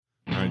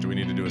Do we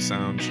need to do a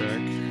sound check?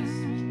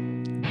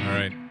 All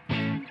right.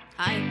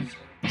 Hi.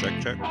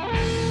 Check.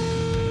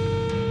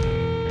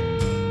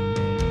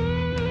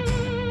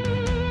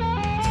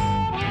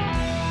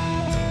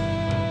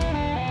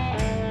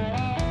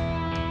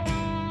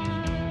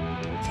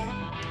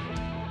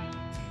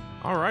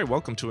 All right,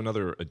 welcome to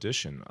another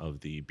edition of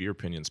the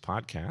Beerpinions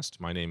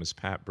podcast. My name is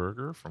Pat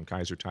Berger from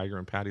Kaiser Tiger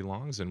and Patty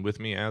Longs, and with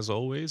me, as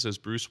always, is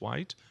Bruce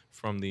White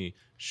from the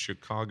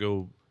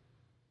Chicago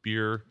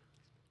Beer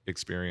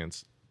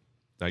Experience.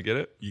 Did I get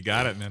it? You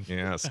got it, man.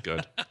 Yes,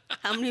 good.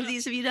 How many of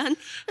these have you done?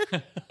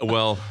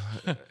 Well,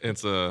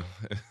 it's a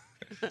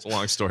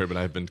long story, but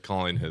I've been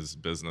calling his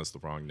business the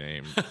wrong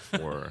name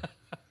for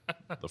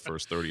the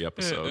first 30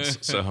 episodes,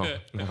 so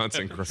now it's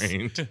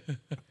ingrained.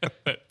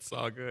 It's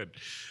all good.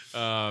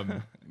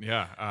 Doing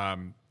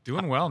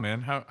well,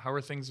 man. How are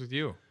things with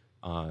you?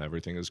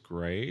 Everything is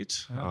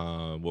great.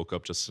 Woke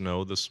up to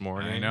snow this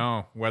morning. I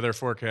know. Weather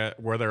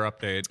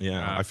update.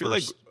 Yeah, I feel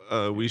like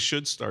we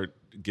should start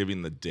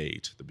giving the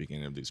date at the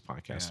beginning of these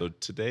podcasts. Yeah. So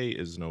today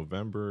is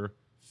November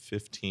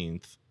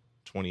 15th,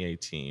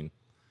 2018,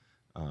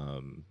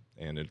 and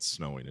it's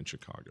snowing in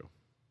Chicago.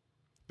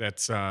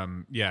 That's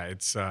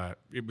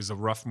it was a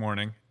rough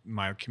morning.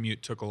 My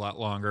commute took a lot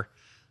longer.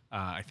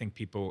 I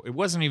think it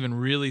wasn't even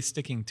really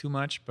sticking too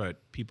much,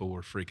 but people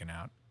were freaking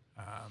out.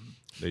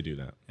 They do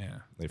that.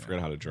 Yeah. They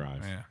forget how to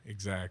drive. Yeah,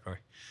 exactly.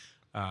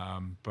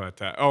 And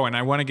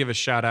I want to give a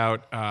shout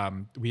out.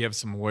 We have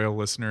some loyal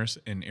listeners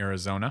in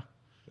Arizona.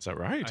 Is that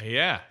right?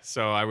 Yeah.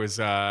 So I was,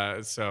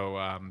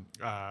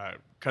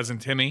 cousin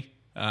Timmy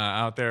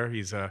out there.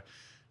 He's a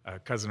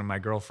cousin of my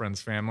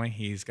girlfriend's family.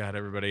 He's got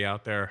everybody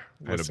out there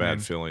listening. I had a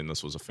bad feeling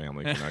this was a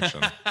family connection.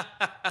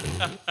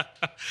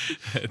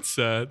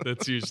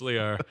 That's usually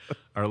our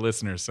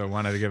listeners. So I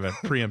wanted to give a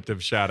preemptive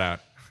shout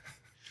out.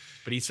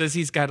 But he says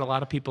he's got a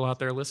lot of people out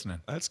there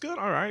listening. That's good.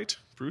 All right.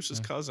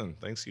 Bruce's cousin.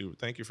 Thank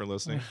you for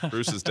listening.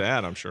 Bruce's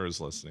dad, I'm sure, is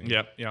listening.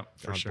 Yep,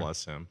 for God sure.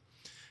 bless him.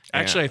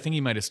 Actually, I think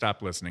he might have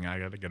stopped listening. I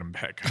got to get him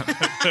back.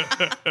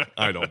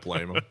 I don't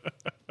blame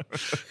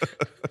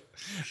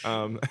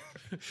him.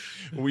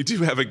 We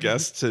do have a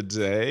guest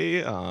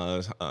today,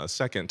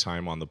 second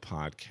time on the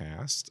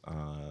podcast.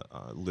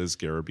 Liz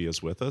Garibay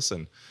is with us,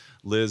 and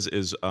Liz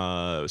is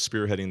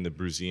spearheading the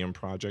Brewseum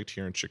project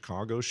here in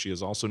Chicago. She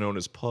is also known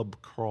as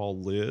Pub Crawl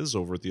Liz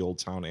over at the Old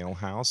Town Ale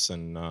House,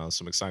 and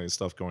some exciting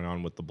stuff going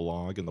on with the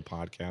blog and the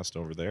podcast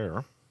over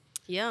there.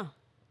 Yeah.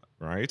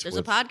 Right? There's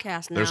a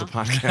podcast now. There's a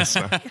podcast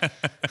now.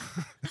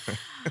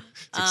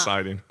 It's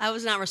exciting. I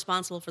was not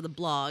responsible for the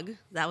blog.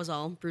 That was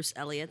all Bruce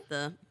Elliott,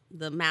 the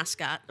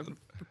mascot,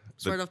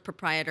 sort of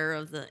proprietor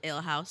of the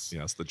ale house.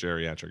 Yes, the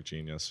geriatric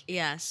genius.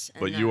 Yes.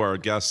 But you are a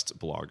guest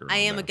blogger. I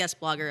am a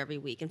guest blogger every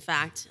week. In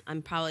fact,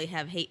 I'm probably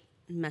have hate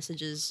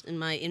messages in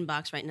my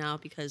inbox right now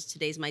because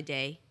today's my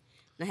day,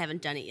 and I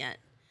haven't done it yet.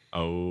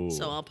 Oh.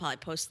 So I'll probably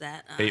post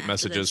that. Hate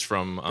messages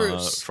from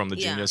the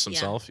genius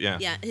himself? Yeah.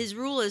 Yeah. His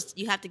rule is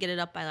you have to get it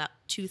up by about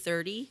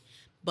 2:30,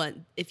 but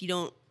if you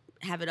don't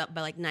have it up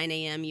by like 9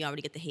 a.m., you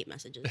already get the hate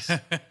messages.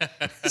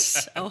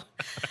 So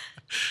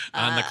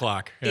on the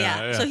clock.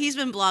 Yeah. So he's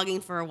been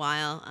blogging for a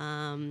while.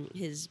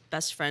 His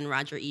best friend,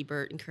 Roger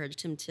Ebert,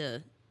 encouraged him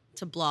to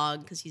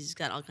blog because he's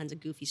got all kinds of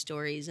goofy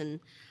stories.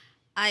 And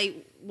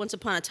I, once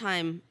upon a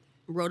time,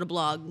 wrote a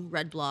blog,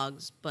 read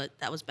blogs, but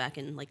that was back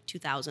in like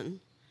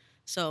 2000.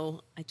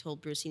 So I told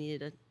Bruce he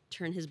needed to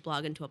turn his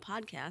blog into a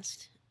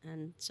podcast,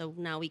 and so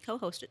now we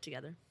co-host it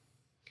together.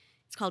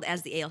 It's called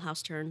As the Ale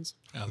House Turns.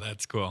 Oh,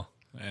 that's cool.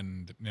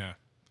 And yeah.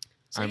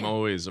 So, I'm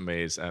always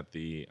amazed at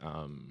the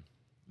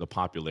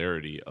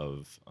popularity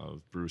of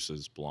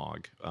Bruce's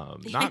blog.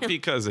 Not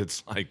because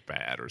it's like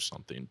bad or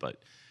something, but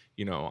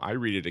I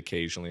read it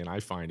occasionally and I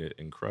find it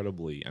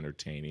incredibly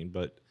entertaining.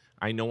 But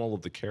I know all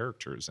of the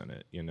characters in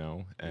it,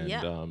 And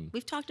yeah,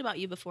 we've talked about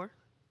you before.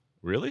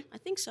 Really? I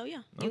think so,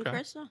 yeah. You and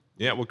Chris? Oh.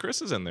 Yeah, well,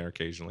 Chris is in there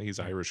occasionally.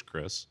 He's Irish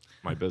Chris,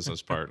 my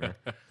business partner.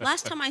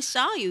 Last time I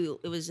saw you,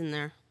 it was in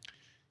there.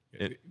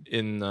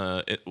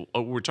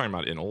 We're talking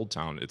about in Old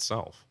Town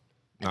itself.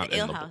 At the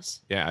ale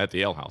house. Yeah, at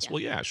the ale house. Yeah.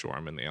 Well, yeah, sure.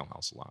 I'm in the ale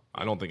house a lot.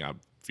 I don't think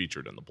I've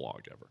featured in the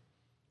blog ever.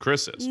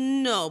 Chris is.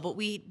 No, but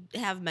we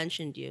have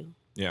mentioned you.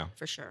 Yeah.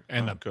 For sure.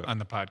 And on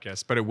the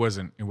podcast, but it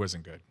wasn't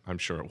good. I'm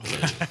sure it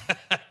wasn't.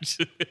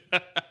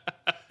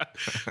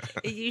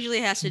 It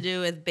usually has to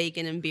do with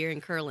bacon and beer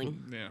and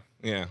curling. Yeah.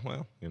 Yeah,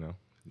 well,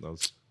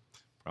 those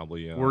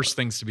probably... worse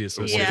things to be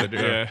associated.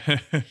 Yeah.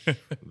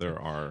 There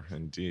are,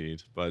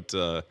 indeed. But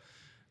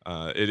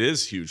it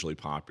is hugely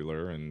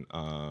popular, and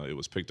it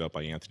was picked up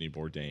by Anthony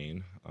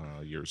Bourdain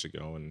years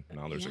ago, and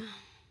now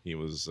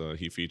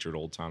he featured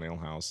Old Town Ale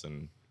House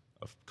in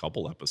a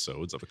couple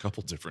episodes of a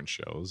couple different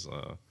shows,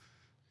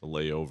 The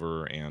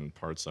Layover and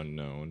Parts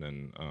Unknown,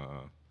 and...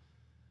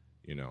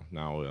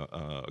 now,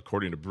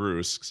 according to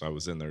Bruce, because I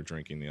was in there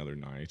drinking the other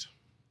night,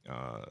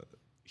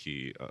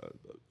 he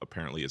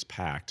apparently is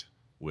packed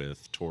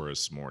with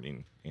tourists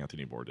mourning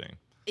Anthony Bourdain.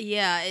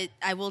 Yeah,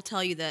 I will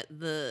tell you that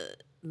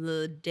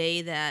the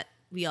day that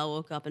we all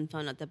woke up and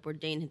found out that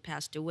Bourdain had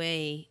passed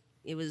away,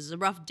 it was a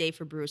rough day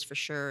for Bruce for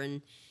sure.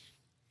 And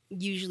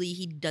usually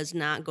he does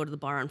not go to the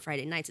bar on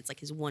Friday nights. It's like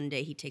his one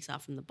day he takes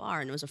off from the bar,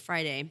 and it was a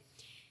Friday.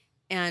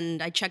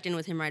 And I checked in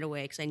with him right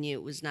away because I knew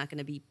it was not going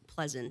to be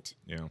pleasant.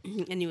 Yeah.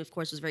 I knew, of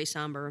course, it was very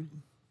somber.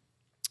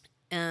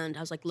 And I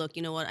was like, look,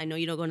 you know what? I know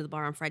you don't go to the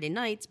bar on Friday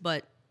nights,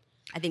 but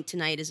I think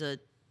tonight is a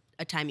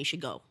time you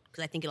should go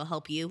because I think it'll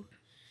help you.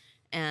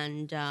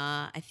 And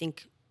I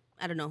think,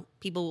 I don't know,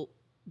 people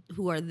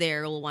who are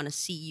there will want to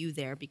see you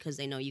there because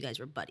they know you guys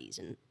were buddies.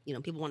 And, you know,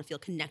 people want to feel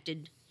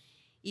connected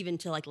even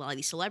to like a lot of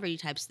these celebrity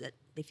types that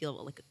they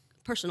feel like a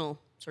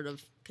personal sort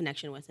of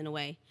connection with in a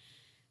way.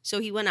 So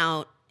he went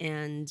out,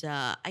 and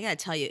I got to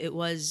tell you, it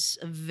was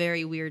a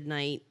very weird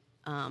night.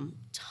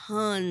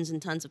 Tons and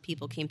tons of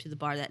people came to the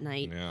bar that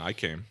night. Yeah, I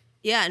came.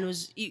 Yeah, and it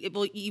was, you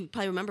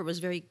probably remember, it was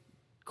very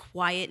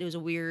quiet. It was a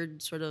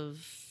weird sort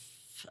of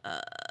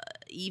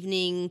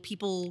evening.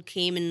 People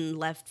came and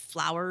left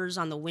flowers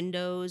on the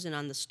windows and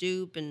on the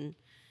stoop, and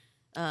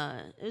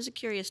it was a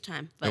curious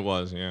time. But It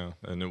was, yeah.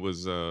 And it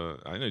was,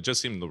 it just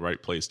seemed the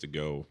right place to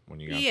go when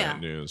you got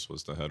that news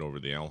was to head over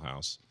to the Ale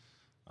House.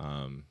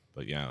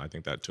 But yeah, I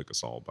think that took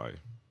us all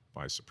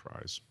by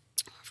surprise.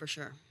 For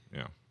sure.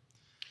 Yeah.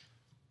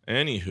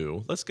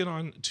 Anywho, let's get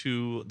on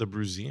to the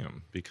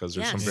Brewseum because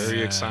there's some Yes. very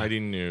Yeah.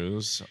 exciting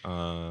news.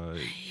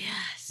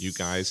 Yes. You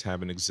guys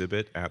have an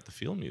exhibit at the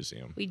Field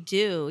Museum. We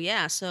do,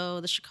 yeah.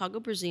 So the Chicago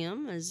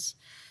Brewseum is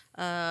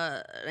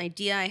an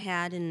idea I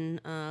had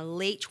in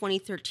late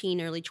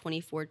 2013, early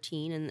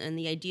 2014. And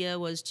the idea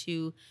was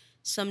to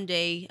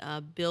someday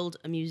build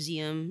a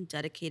museum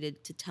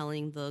dedicated to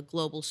telling the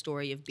global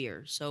story of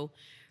beer. So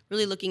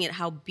really looking at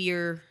how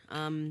beer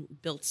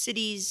built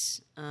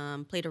cities,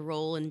 played a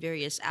role in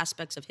various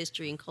aspects of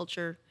history and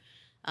culture,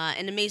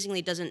 and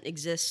amazingly doesn't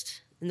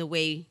exist in the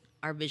way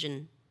our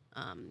vision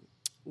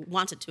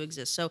wants it to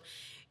exist. So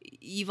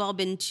you've all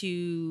been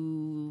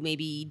to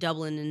maybe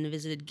Dublin and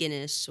visited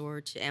Guinness,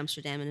 or to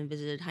Amsterdam and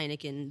visited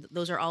Heineken.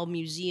 Those are all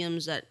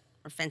museums that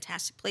are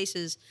fantastic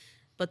places,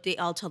 but they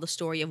all tell the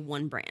story of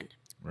one brand.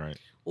 Right.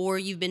 Or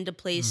you've been to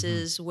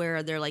places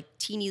where they're like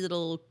teeny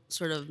little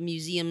sort of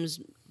museums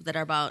that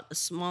are about a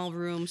small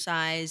room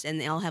size, and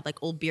they all have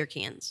like old beer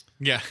cans,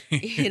 Yeah.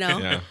 you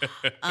know?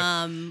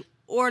 Yeah.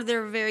 Or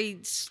they're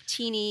very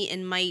teeny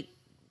and might,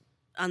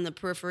 on the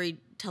periphery,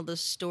 tell the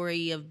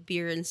story of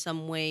beer in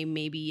some way,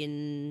 maybe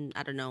in,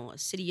 I don't know, a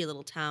city, a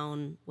little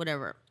town,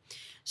 whatever.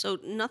 So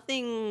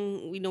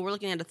nothing, we're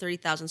looking at a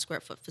 30,000 square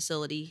foot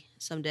facility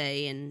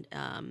someday, and,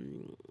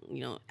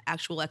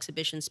 actual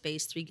exhibition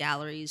space, 3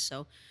 galleries.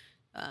 So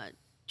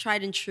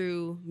tried and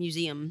true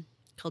museum,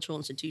 cultural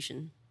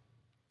institution.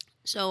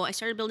 So I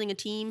started building a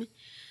team,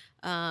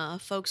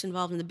 folks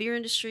involved in the beer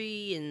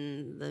industry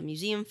and the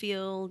museum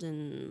field,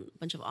 and a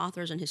bunch of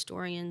authors and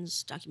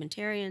historians,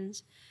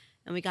 documentarians.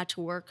 And we got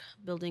to work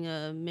building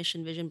a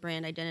mission, vision,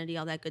 brand, identity,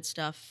 all that good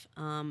stuff.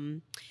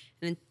 And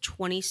in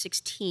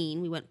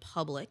 2016, we went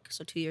public,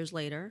 so 2 years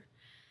later.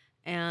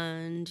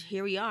 And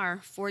here we are,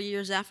 4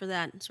 years after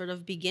that sort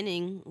of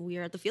beginning, we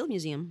are at the Field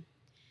Museum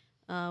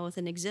with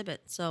an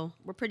exhibit. So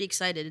we're pretty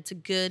excited. It's a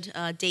good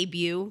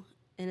debut,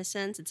 in a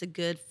sense. It's a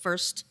good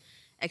first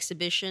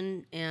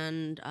exhibition,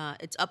 and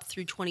it's up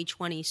through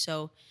 2020.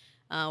 So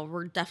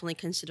we're definitely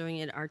considering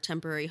it our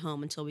temporary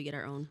home until we get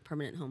our own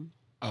permanent home.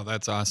 Oh,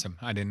 that's awesome.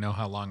 I didn't know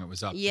how long it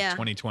was up. Yeah.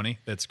 2020.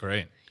 That's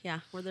great.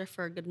 Yeah, we're there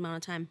for a good amount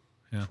of time.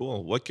 Yeah.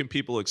 Cool. What can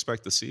people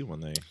expect to see when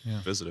they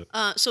visit it?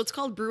 So it's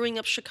called Brewing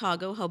Up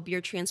Chicago, How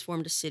Beer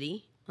Transformed a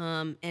City.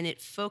 And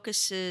it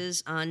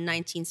focuses on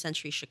 19th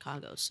century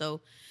Chicago. So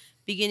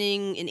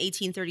beginning in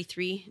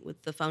 1833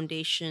 with the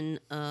foundation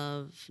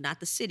of not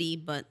the city,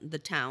 but the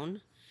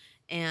town,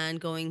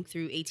 and going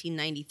through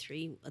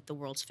 1893 at the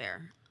World's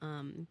Fair.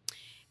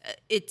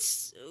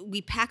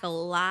 We pack a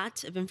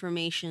lot of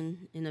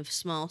information in a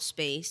small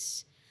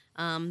space.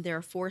 There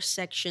are 4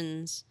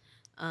 sections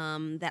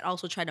that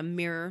also try to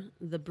mirror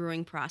the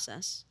brewing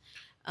process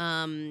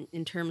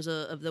in terms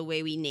of the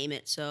way we name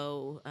it.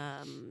 So,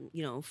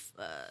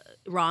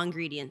 raw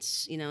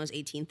ingredients, is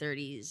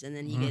 1830s, and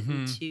then you get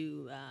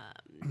into,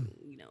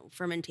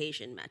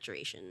 fermentation,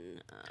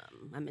 maturation.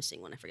 I'm missing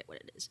one. I forget what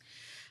it is.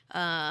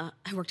 I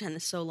worked on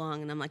this so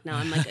long, and I want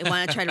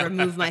to try to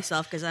remove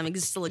myself because I'm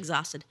still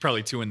exhausted.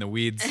 Probably too in the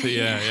weeds.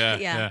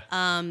 Yeah.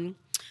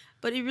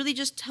 But it really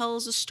just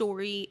tells a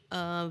story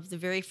of the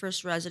very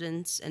first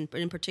residents, and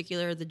in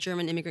particular the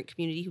German immigrant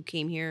community who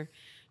came here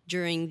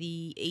during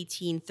the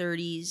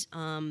 1830s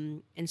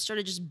and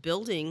started just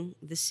building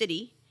the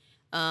city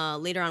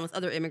later on with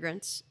other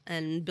immigrants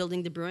and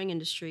building the brewing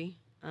industry.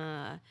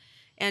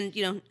 And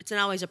it's not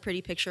always a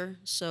pretty picture,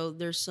 so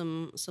there's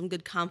some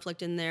good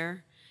conflict in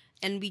there.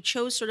 And we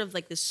chose sort of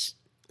like this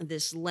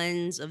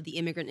lens of the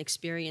immigrant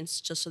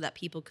experience just so that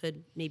people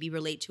could maybe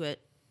relate to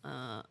it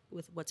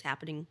with what's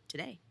happening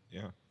today.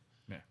 Yeah.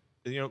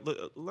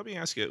 Let me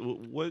ask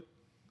you,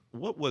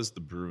 what was the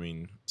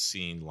brewing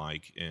scene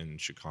like in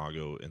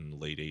Chicago in the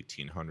late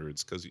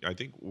 1800s? Because I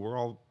think we're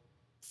all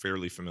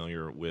fairly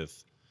familiar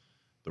with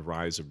the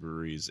rise of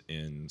breweries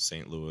in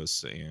St.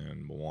 Louis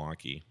and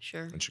Milwaukee.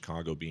 Sure. And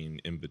Chicago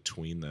being in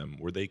between them.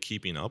 Were they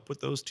keeping up with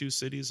those two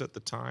cities at the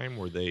time?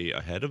 Were they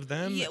ahead of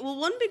them? Yeah, well,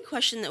 one big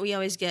question that we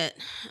always get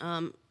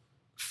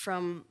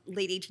from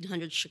late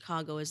 1800s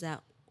Chicago is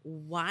that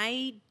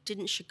why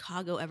didn't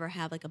Chicago ever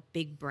have like a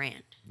big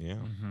brand? Yeah.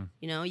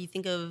 You know, you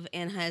think of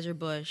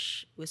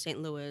Anheuser-Busch with St.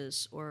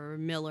 Louis or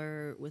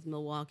Miller with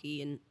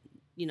Milwaukee and,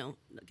 you know,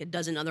 like a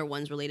dozen other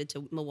ones related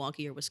to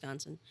Milwaukee or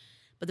Wisconsin.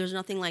 But there's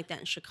nothing like that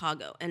in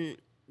Chicago. And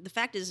the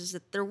fact is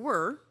that there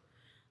were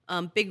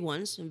big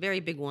ones, very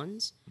big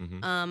ones,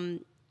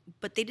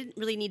 but they didn't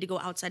really need to go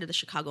outside of the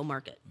Chicago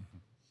market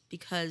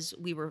because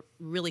we were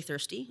really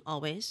thirsty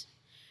always.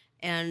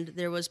 And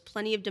there was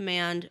plenty of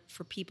demand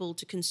for people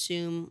to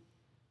consume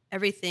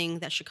everything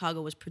that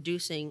Chicago was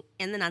producing.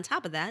 And then on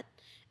top of that,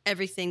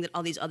 everything that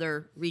all these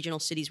other regional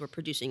cities were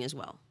producing as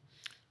well.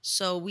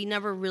 So we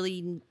never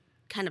really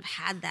kind of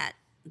had that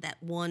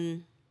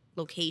one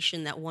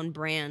location, that one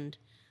brand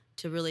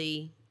to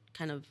really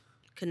kind of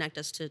connect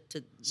us to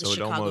the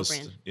Chicago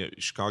brand. Yeah,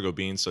 Chicago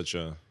being such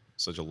a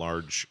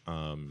large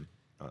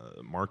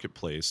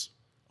marketplace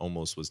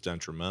almost was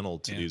detrimental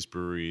to these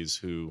breweries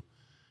who,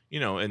 you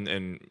know,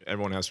 and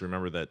everyone has to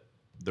remember that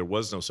there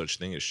was no such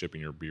thing as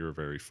shipping your beer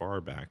very far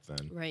back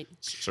then. Right.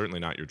 Certainly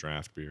not your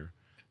draft beer.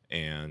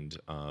 And,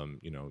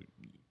 you know,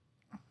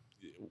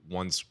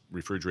 once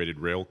refrigerated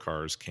rail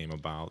cars came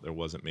about, there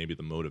wasn't maybe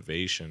the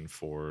motivation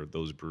for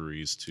those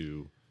breweries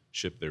to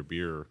ship their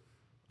beer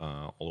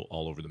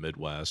all over the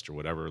Midwest or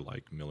whatever,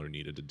 like Miller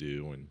needed to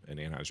do and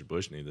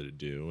Anheuser-Busch needed to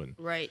do. And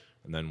right.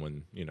 And then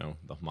when, you know,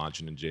 the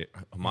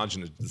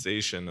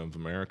homogenization of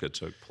America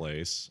took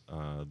place,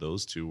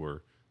 those two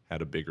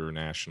had a bigger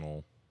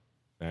national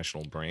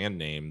brand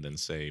name than,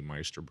 say,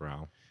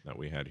 Meisterbrau that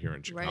we had here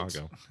in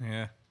Chicago. Right.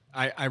 Yeah.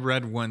 I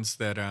read once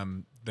that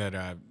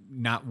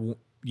not,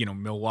 you know,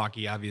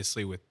 Milwaukee,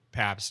 obviously with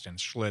Pabst and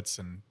Schlitz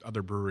and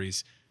other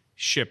breweries,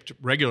 shipped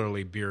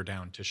regularly beer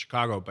down to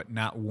Chicago, but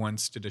not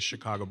once did a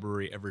Chicago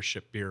brewery ever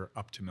ship beer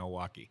up to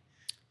Milwaukee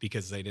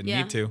because they didn't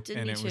need to.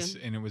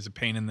 It was a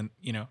pain in the,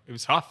 you know, it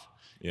was tough.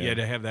 Yeah. You had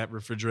to have that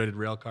refrigerated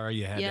rail car.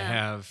 You had to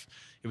have,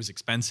 it was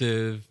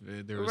expensive.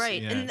 There was,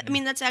 right. And I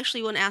mean, that's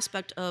actually one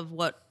aspect of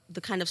what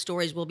the kind of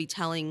stories we'll be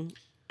telling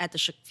at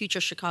the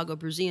future Chicago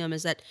Brewseum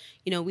is that,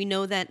 you know, we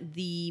know that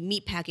the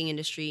meatpacking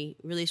industry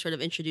really sort of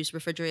introduced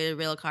refrigerated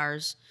rail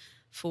cars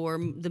for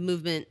the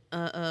movement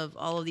of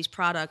all of these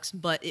products,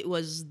 but it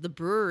was the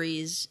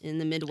breweries in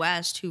the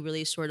Midwest who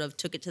really sort of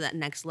took it to that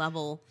next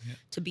level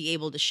to be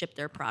able to ship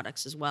their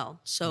products as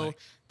well. So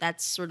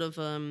that's sort of,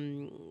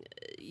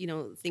 you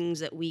know,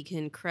 things that we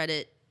can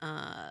credit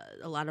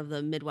a lot of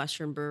the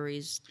Midwestern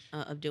breweries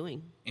of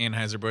doing.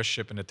 Anheuser-Busch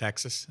shipping to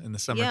Texas in the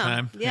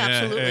summertime. Yeah,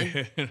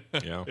 absolutely.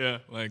 Yeah,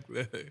 like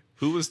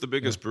who was the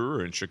biggest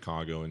brewer in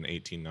Chicago in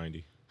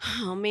 1890?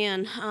 Oh,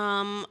 man.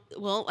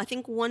 Well, I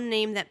think one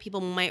name that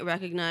people might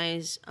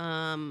recognize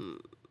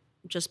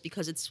just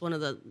because it's one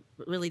of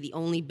the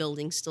only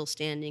buildings still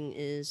standing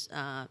is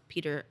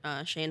Peter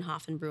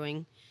Schoenhofen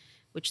Brewing,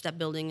 which that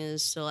building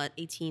is still at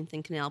 18th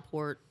and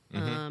Canalport.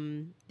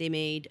 They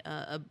made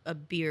a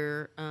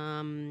beer.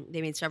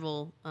 They made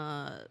several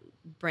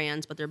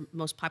brands, but their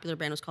most popular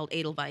brand was called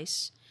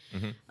Edelweiss.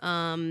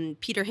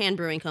 Peter Hand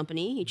Brewing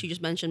Company, which you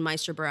just mentioned,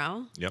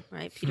 Meisterbrau. Yep.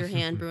 Right. Peter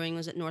Hand Brewing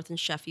was at North and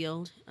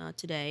Sheffield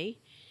today.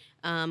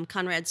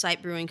 Conrad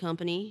Sipe Brewing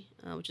Company,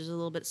 which is a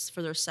little bit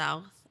further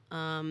south.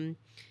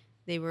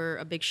 They were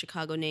a big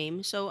Chicago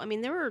name. So I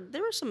mean, there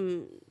were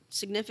some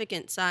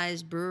significant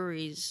sized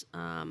breweries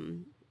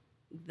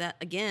that,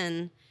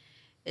 again,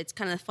 it's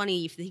kind of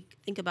funny if you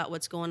think about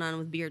what's going on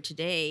with beer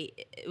today.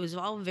 It was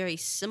all very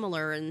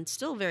similar and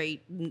still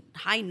very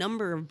high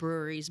number of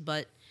breweries,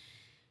 but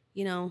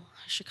you know,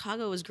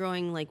 Chicago was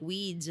growing like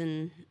weeds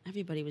and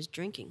everybody was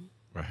drinking.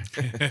 Right.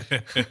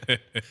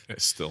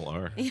 Still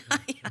are.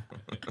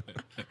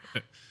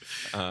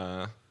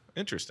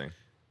 Interesting.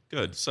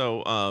 Good.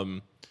 So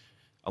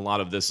a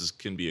lot of this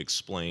can be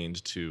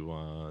explained to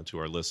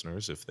our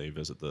listeners if they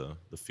visit the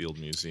Field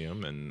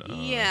Museum and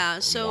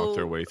walk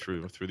their way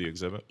through the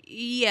exhibit.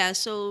 Yeah.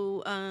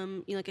 So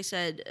you know, like I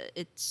said,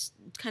 it's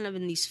kind of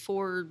in these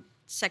four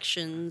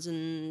sections,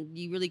 and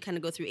you really kind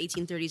of go through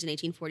 1830s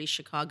and 1840s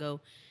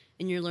Chicago.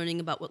 And you're learning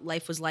about what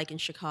life was like in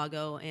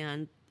Chicago,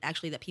 and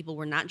actually that people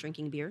were not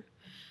drinking beer,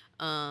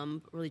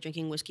 really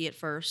drinking whiskey at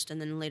first, and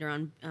then later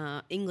on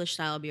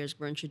English-style beers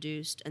were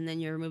introduced. And then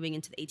you're moving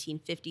into the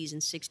 1850s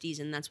and 60s,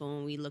 and that's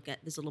when we look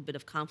at this little bit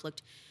of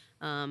conflict.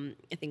 I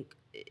think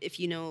if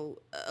you know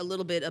a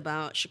little bit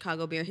about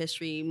Chicago beer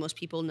history, most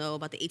people know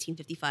about the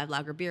 1855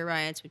 Lager beer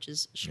riots, which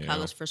is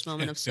Chicago's first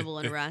moment of civil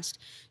unrest.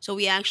 So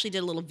we actually did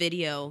a little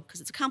video,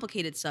 because it's a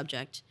complicated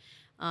subject.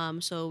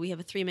 So we have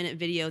a 3-minute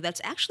video that's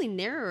actually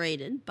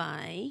narrated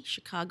by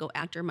Chicago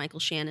actor Michael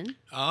Shannon.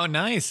 Oh,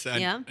 nice.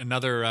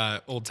 Another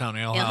Old Town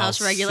Ale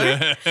House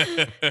regular.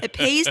 It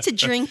pays to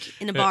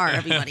drink in a bar,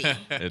 everybody.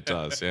 It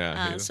does,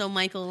 yeah. So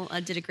Michael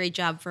did a great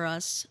job for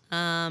us.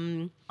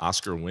 I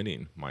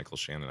Oscar-winning Michael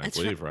Shannon, I That's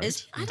believe,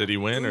 right. right? Did he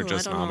win or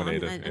just I don't know.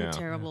 nominated? I'm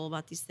terrible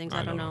about these things.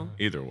 I don't know.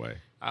 Either way.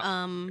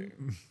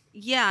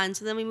 Yeah, and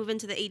so then we move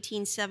into the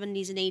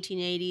 1870s and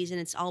 1880s, and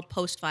it's all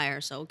post-fire.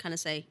 So kind of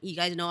say, you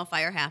guys know a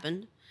fire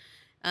happened,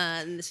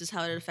 and this is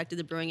how it affected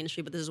the brewing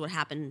industry, but this is what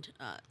happened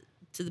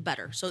to the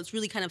better. So it's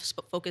really kind of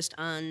focused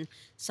on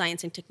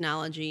science and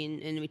technology,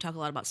 and we talk a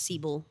lot about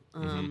Siebel,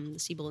 the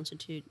Siebel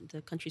Institute,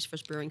 the country's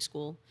first brewing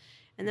school.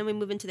 And then we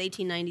move into the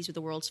 1890s with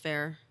the World's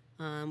Fair.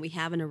 We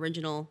have an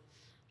original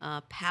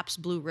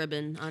Pabst Blue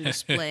Ribbon on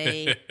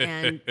display,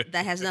 and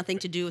that has nothing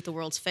to do with the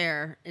World's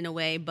Fair in a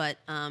way, but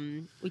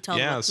we talk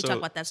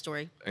about that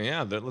story.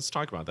 Yeah, let's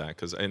talk about that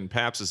because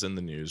Pabst is in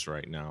the news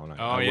right now, and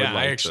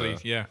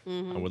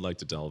I would like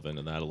to delve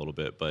into that a little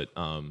bit. But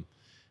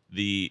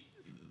the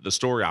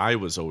story I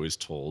was always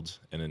told,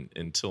 and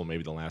until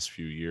maybe the last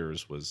few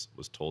years was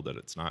told that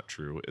it's not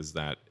true, is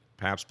that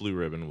Pabst Blue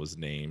Ribbon was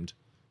named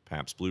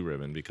Pabst Blue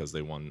Ribbon because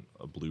they won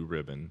a blue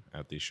ribbon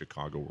at the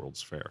Chicago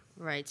World's Fair.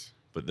 Right.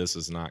 But this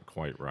is not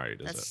quite right, is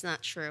it? That's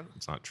not true.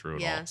 It's not true at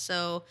all. Yeah,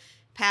 so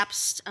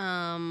Pabst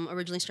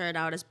originally started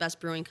out as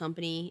Best Brewing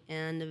Company,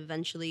 and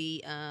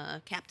eventually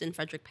Captain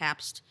Frederick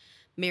Pabst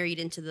married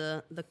into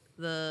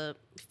the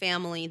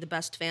family, the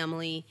Best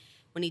family.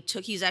 When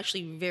he was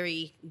actually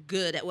very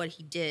good at what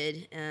he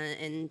did,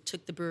 and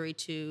took the brewery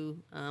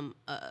to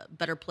a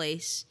better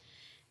place.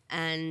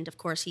 And of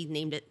course, he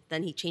named it.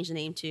 Then he changed the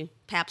name to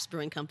Pabst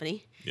Brewing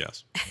Company.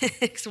 Yes.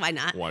 So why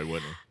not? Why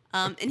wouldn't he?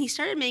 And he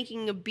started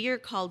making a beer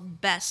called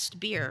Best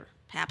Beer,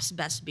 Pabst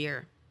Best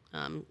Beer.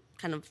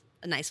 Kind of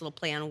a nice little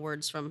play on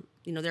words from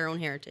their own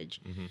heritage.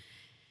 Mm-hmm.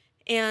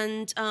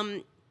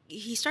 And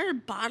he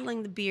started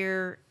bottling the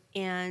beer,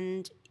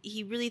 and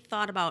he really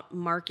thought about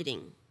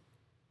marketing.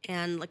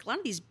 And like a lot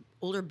of these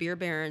older beer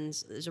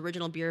barons, these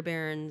original beer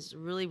barons,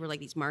 really were like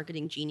these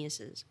marketing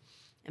geniuses.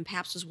 And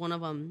Pabst was one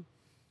of them.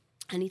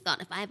 And he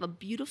thought, if I have a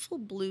beautiful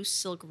blue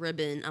silk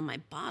ribbon on my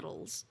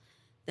bottles,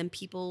 then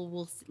people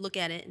will look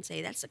at it and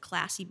say, that's a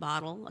classy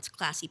bottle, that's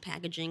classy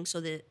packaging,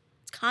 so the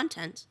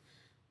content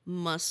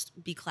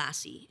must be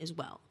classy as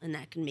well. And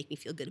that can make me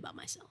feel good about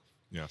myself.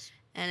 Yes.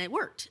 And it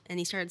worked. And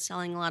he started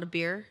selling a lot of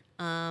beer.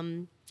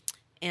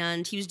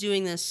 And he was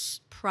doing this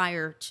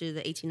prior to the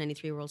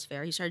 1893 World's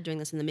Fair. He started doing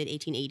this in the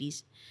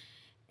mid-1880s.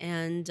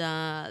 And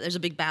there's a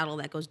big battle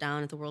that goes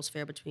down at the World's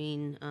Fair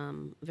between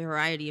a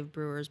variety of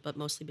brewers, but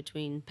mostly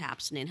between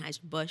Pabst and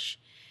Anheuser-Busch.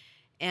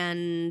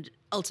 And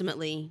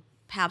ultimately,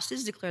 Pabst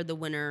is declared the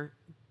winner,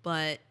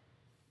 but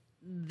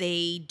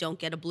they don't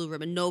get a blue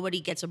ribbon.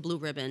 Nobody gets a blue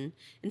ribbon.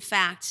 In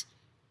fact,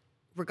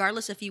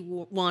 regardless if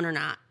you won or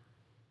not,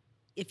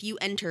 if you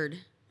entered,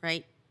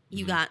 right,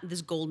 you got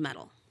this gold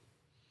medal.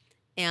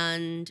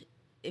 And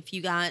if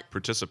you got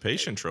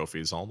participation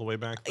trophies all the way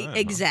back then.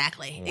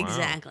 Exactly, huh? Wow.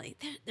 Exactly.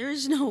 There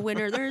is no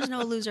winner. There is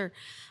no loser.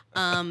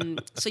 So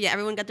yeah,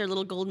 everyone got their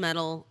little gold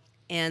medal,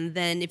 and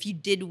then if you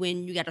did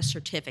win, you got a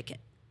certificate,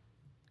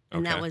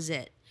 and that was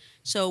it.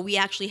 So we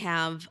actually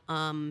have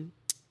on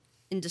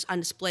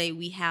display,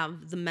 we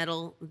have the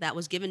medal that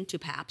was given to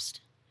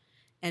Pabst,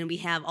 and we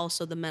have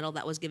also the medal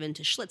that was given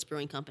to Schlitz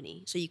Brewing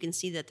Company. So you can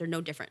see that they're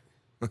no different.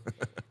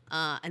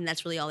 And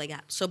that's really all they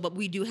got. So, but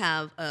we do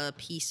have a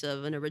piece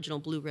of an original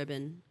blue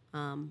ribbon.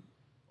 From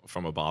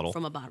a bottle?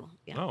 From a bottle,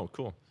 yeah. Oh,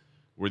 cool.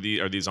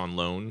 Are these on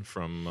loan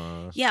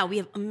from... Yeah, we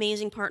have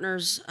amazing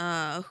partners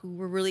who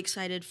were really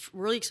excited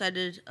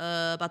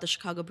about the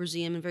Chicago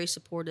Brewseum and very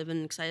supportive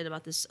and excited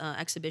about this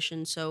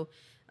exhibition. So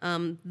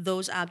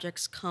those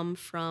objects come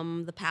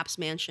from the Pabst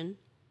Mansion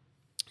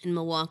in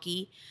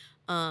Milwaukee.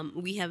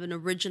 We have an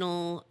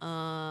original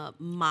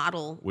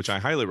model. Which I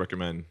highly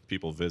recommend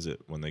people visit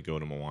when they go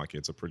to Milwaukee.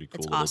 It's a pretty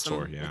cool little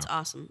tour. Yeah. It's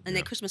awesome. And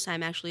at Christmas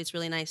time, actually, it's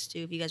really nice, too,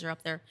 if you guys are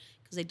up there,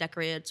 because they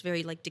decorate it. It's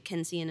very, like,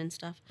 Dickensian and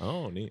stuff.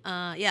 Oh, neat.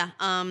 Yeah.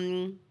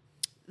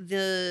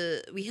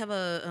 We have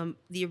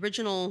the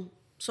original...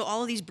 So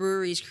all of these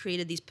breweries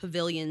created these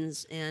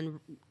pavilions and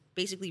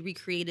basically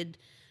recreated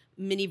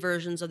mini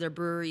versions of their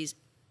breweries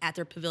at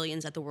their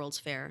pavilions at the World's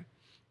Fair.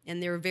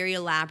 And they were very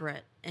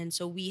elaborate. And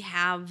so we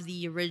have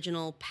the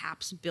original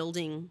Pabst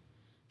building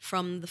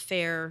from the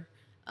fair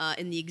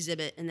in the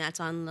exhibit, and that's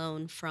on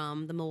loan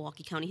from the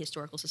Milwaukee County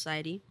Historical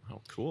Society.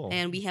 Oh, cool.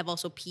 And we have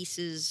also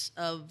pieces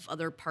of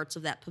other parts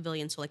of that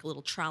pavilion, so like a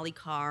little trolley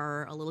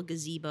car, a little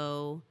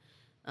gazebo,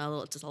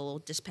 just a little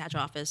dispatch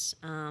office.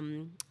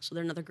 So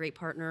they're another great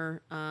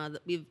partner.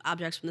 We have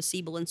objects from the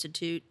Siebel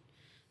Institute,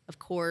 of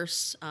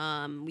course.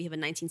 We have a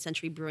 19th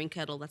century brewing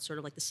kettle that's sort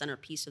of like the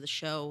centerpiece of the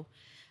show.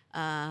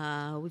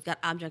 We've got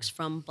objects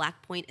from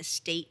Black Point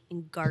Estate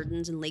and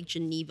Gardens in Lake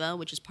Geneva,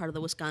 which is part of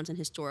the Wisconsin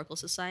Historical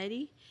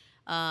Society.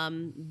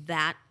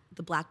 The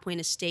Black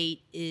Point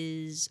Estate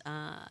is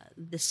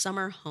the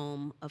summer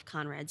home of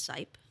Conrad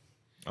Sipe.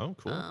 Oh,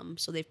 cool.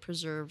 So they've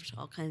preserved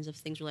all kinds of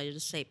things related to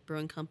Sipe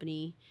Brewing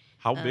Company.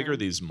 How big are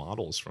these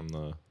models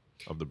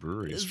of the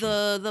breweries?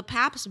 The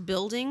Pabst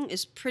building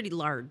is pretty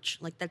large.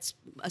 Like that's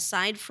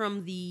aside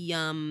from the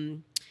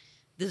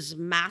this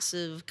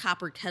massive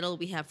copper kettle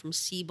we have from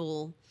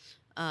Siebel.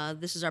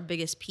 this is our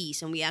biggest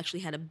piece, and we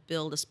actually had to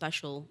build a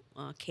special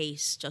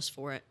case just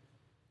for it.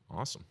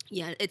 Awesome.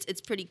 Yeah,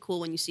 it's pretty cool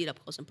when you see it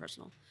up close and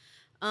personal.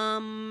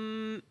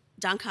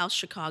 Donkhaus,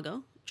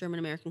 Chicago, German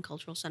American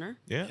Cultural Center.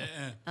 Yeah.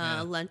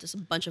 Lent us a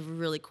bunch of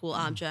really cool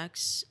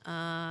objects,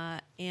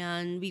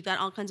 and we've got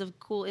all kinds of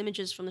cool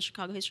images from the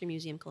Chicago History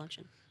Museum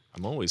collection.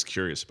 I'm always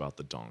curious about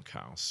the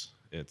Donkhaus.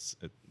 It's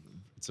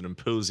an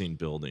imposing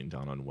building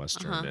down on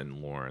Western and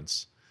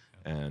Lawrence,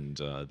 and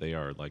they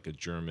are like a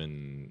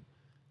German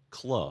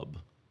club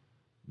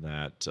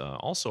that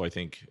also I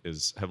think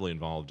is heavily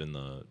involved in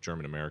the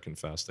German American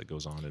Fest that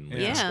goes on in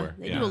Lincoln Square.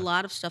 They do a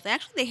lot of stuff.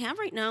 They have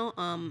right now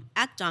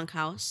at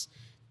Donkhaus,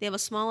 they have a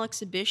small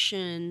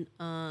exhibition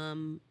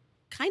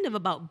kind of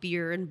about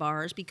beer and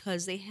bars,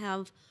 because they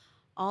have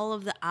all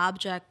of the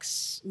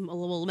objects,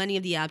 well, many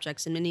of the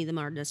objects, and many of them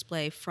are on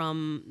display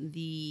from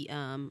the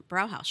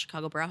Brauhaus,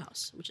 Chicago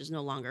Brauhaus, which is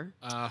no longer.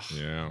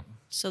 Yeah.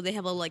 So they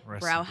have a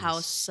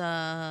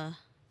Brauhaus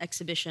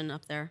exhibition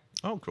up there.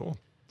 Oh, cool.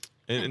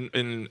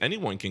 And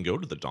anyone can go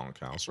to the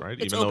Donkhaus, right?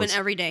 It's open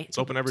every day. It's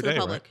open every to the day,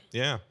 public.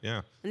 right?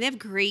 Yeah. And they have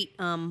great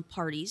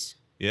parties.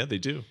 Yeah, they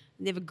do.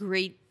 They have a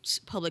great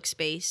public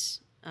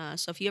space.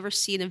 So if you ever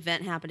see an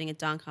event happening at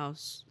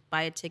Donkhaus,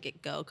 buy a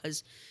ticket, go,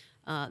 because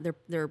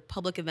their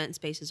public event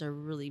spaces are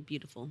really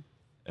beautiful.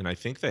 And I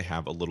think they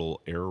have a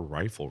little air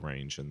rifle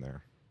range in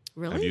there.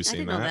 Really? Have you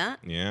seen I didn't know that.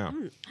 Yeah.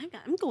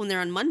 I'm going there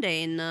on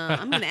Monday, and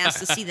I'm going to ask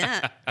to see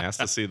that.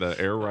 Ask to see the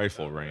air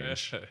rifle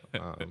range.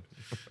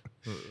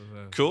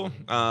 Cool.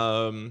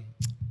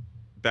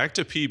 Back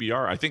to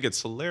PBR. I think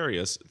it's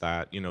hilarious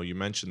that, you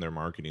mentioned their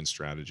marketing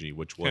strategy,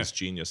 which was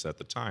genius at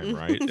the time,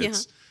 right?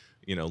 It's,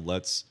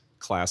 let's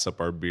class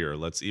up our beer.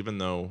 Even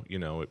though,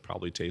 it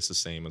probably tastes the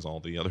same as all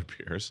the other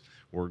beers,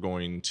 we're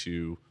going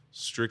to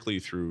strictly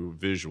through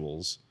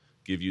visuals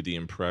give you the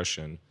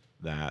impression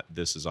that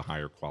this is a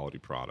higher quality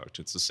product.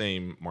 It's the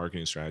same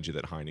marketing strategy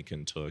that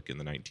Heineken took in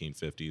the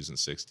 1950s and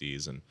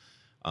 60s,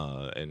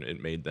 and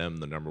it made them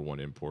the number one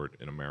import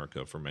in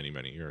America for many,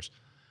 many years.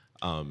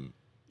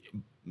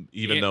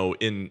 Even though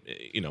in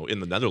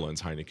the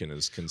Netherlands, Heineken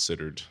is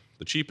considered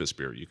the cheapest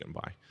beer you can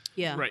buy.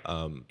 Yeah. Right.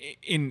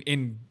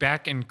 In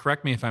back, and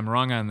correct me if I'm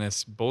wrong on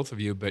this, both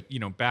of you, but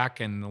back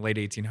in the late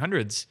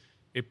 1800s,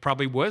 it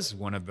probably was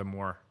one of the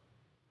more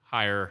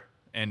higher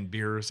end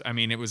beers. I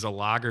mean, it was a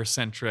lager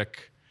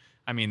centric.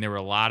 I mean, there were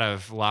a lot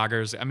of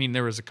lagers. I mean,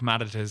 there was a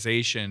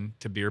commoditization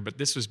to beer, but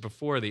this was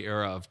before the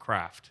era of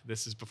craft.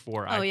 This is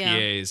before IPAs. Yeah.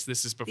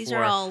 This is before. These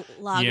are all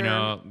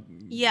lager.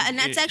 Yeah, and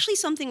that's actually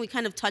something we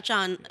kind of touch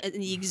on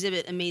in the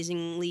exhibit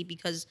amazingly,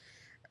 because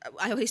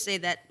I always say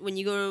that when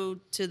you go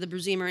to the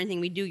Brewseum or anything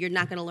we do, you're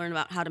not going to learn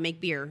about how to make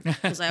beer.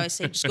 Because I always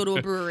say, just go to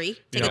a brewery,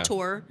 take a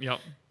tour.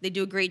 Yep. They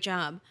do a great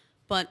job.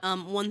 But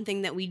one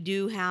thing that we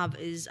do have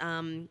is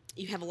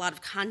you have a lot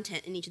of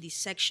content in each of these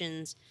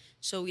sections.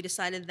 So we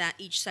decided that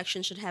each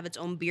section should have its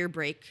own beer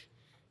break,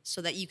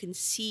 so that you can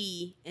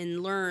see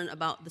and learn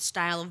about the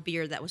style of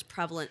beer that was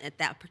prevalent at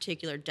that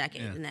particular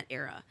decade in that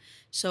era.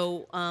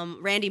 So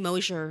Randy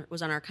Mosier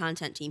was on our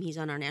content team. He's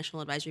on our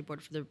national advisory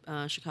board for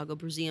the Chicago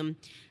Brewseum.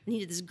 And he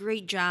did this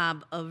great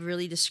job of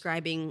really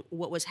describing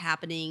what was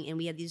happening. And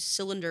we had these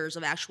cylinders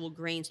of actual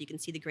grain, so you can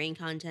see the grain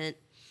content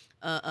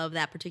of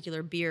that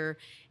particular beer.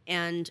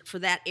 And for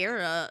that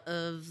era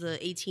of the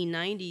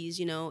 1890s,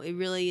 it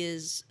really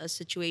is a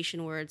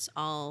situation where it's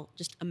all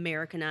just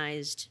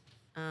Americanized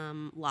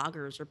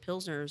lagers or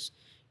pilsners,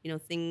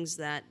 things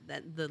that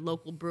the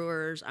local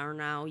brewers are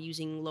now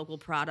using local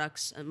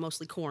products,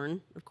 mostly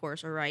corn, of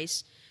course, or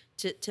rice,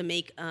 to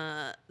make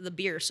the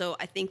beer. So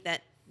I think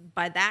that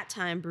by that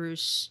time,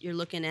 Bruce, you're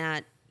looking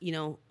at,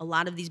 a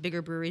lot of these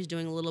bigger breweries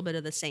doing a little bit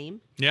of the same.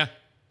 Yeah.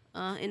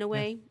 In a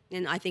way,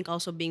 and I think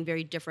also being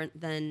very different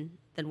than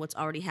what's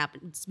already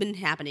happened. It's been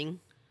happening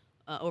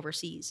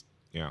overseas.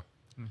 Yeah,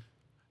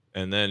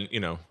 and then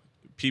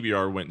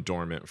PBR went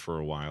dormant for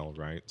a while,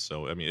 right?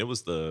 So I mean, it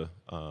was the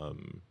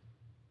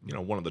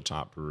one of the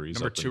top breweries.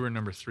 Number 2 or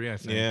number 3, I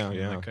think. Yeah.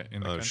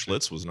 In the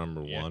Schlitz was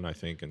number 1, I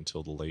think,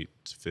 until the late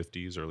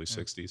 50s, early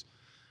 60s.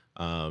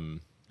 And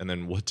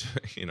then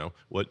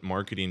what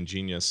marketing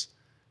genius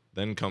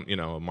then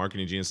a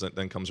marketing genius that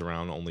then comes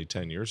around only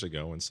 10 years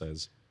ago and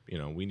says,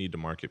 we need to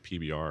market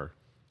PBR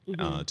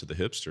to the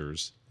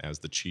hipsters as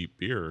the cheap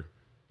beer,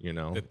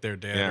 that their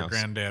dad or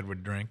granddad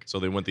would drink. So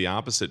they went the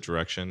opposite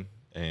direction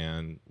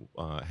and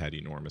had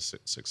enormous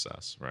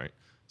success, right?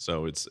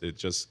 So it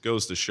just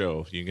goes to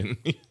show you can,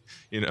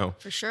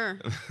 for sure,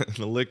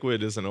 the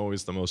liquid isn't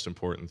always the most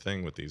important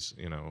thing with these,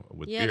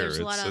 with beer. There's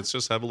a lot of it's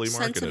just heavily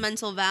marketed.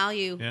 Sentimental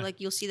value, like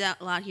you'll see that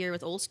a lot here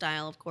with Old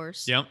Style, of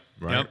course. Yep.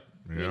 Right. Yep.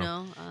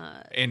 Yeah.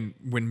 And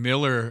when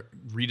Miller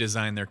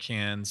redesigned their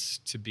cans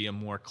to be a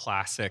more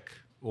classic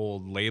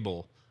old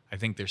label, I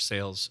think their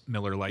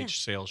Miller Lite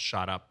sales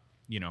shot up,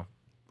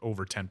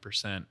 over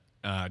 10%,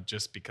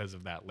 just because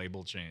of that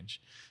label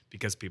change,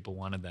 because people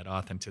wanted that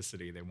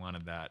authenticity. They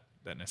wanted that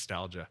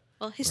nostalgia.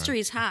 Well, history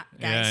is hot,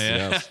 guys.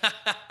 Yeah.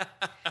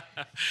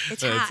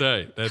 It's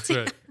hot. That's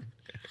right.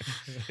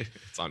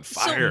 It's on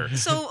fire.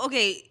 So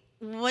okay,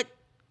 what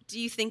do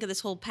you think of this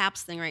whole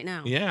Pabst thing right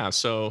now? Yeah.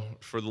 So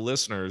for the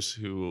listeners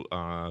who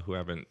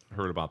haven't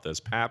heard about this,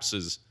 Pabst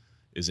is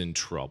in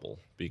trouble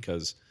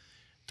because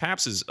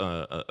Pabst is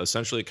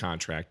essentially a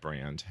contract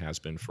brand, has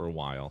been for a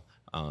while.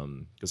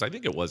 Because I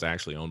think it was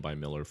actually owned by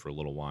Miller for a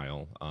little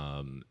while.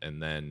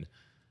 And then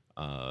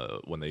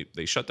when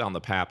they shut down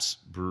the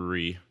Pabst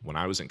brewery when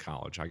I was in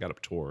college, I got a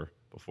tour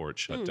before it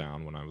shut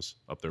down when I was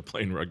up there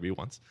playing rugby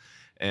once.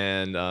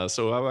 And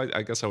so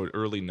I guess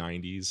early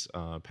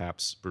 90s,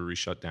 Pabst brewery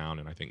shut down,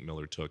 and I think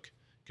Miller took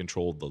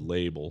control of the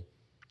label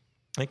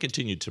and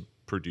continued to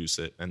produce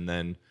it. And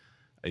then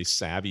a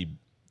savvy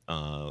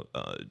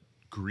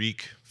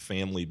Greek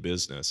family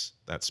business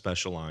that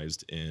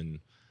specialized in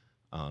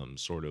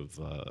sort of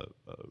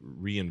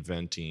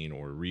reinventing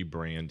or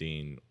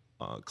rebranding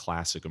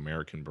classic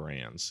American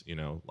brands,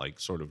 like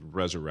sort of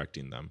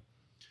resurrecting them.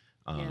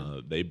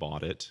 They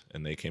bought it,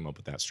 and they came up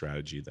with that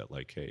strategy that,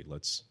 like, hey,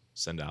 let's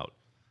send out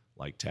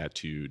like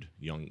tattooed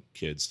young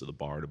kids to the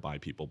bar to buy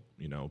people,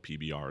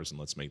 PBRs, and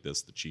let's make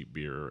this the cheap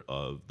beer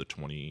of the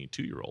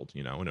 22-year-old,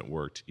 and it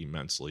worked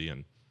immensely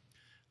and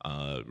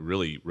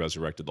really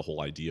resurrected the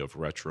whole idea of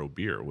retro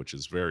beer, which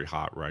is very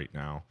hot right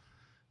now.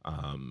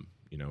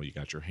 You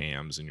got your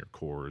Hams and your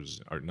Coors,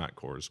 or not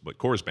Coors, but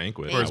Coors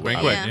Banquet. Coors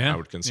Banquet, I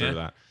would consider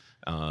that.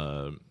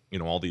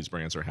 All these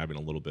brands are having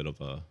a little bit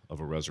of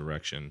a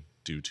resurrection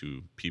due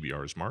to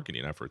PBR's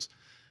marketing efforts.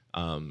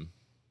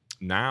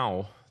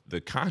 Now the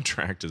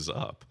contract is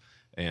up,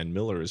 and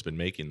Miller has been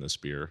making this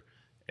beer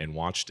and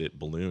watched it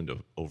balloon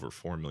to over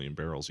 4 million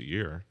barrels a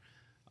year.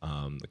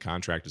 The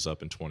contract is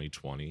up in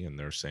 2020, and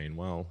they're saying,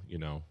 well,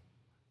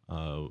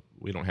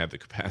 we don't have the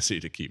capacity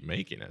to keep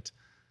making it.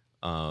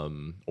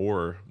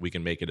 Or we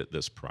can make it at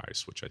this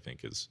price, which I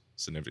think is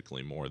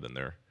significantly more than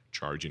they're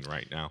charging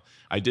right now.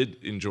 I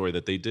did enjoy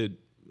that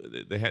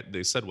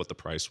they said what the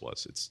price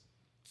was. It's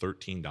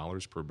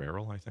 $13 per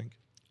barrel, I think.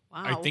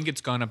 Wow. I think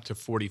it's gone up to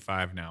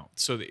 45 now.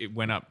 So it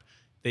went up.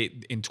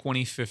 In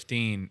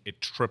 2015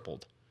 it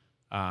tripled,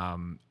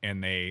 and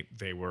they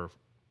were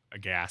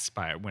aghast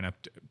by it. Went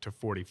up to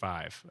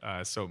 45.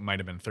 So it might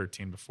have been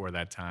 13 before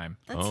that time.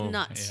 That's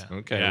nuts. Yeah.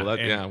 Okay.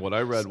 Yeah. Well, what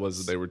I read was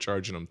that they were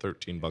charging them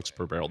 $13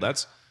 per barrel.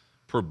 That's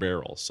per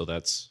barrel, so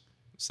that's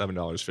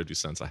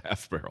 $7.50 a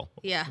half barrel.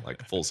 Yeah.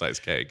 Like a full size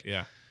keg.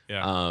 Yeah.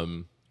 Yeah.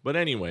 But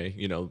anyway,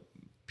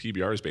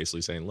 PBR is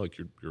basically saying, look,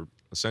 you're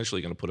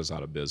essentially going to put us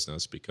out of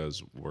business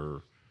because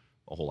the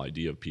whole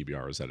idea of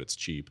PBR is that it's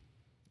cheap.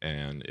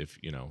 And if,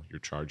 you're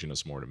charging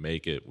us more to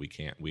make it, we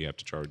have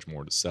to charge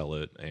more to sell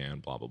it,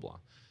 and blah, blah, blah.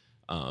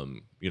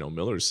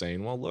 Miller's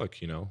saying, well, look,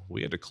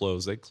 we had to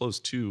close. They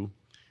closed 2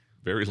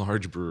 very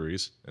large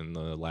breweries in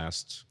the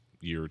last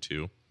year or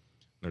two.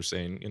 They're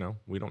saying,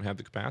 we don't have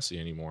the capacity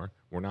anymore.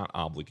 We're not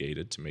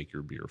obligated to make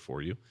your beer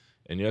for you.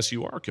 And yes,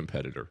 you are a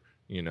competitor,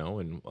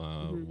 and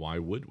why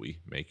would we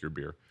make your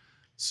beer?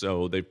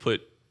 So they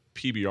put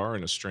PBR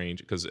in a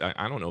strange, because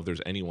I don't know if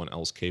there's anyone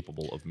else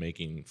capable of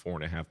making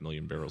 4.5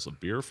 million barrels of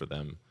beer for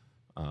them.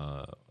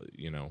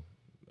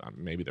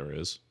 Maybe there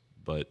is,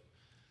 but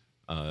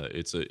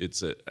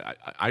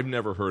I've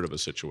never heard of a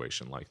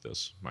situation like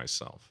this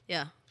myself.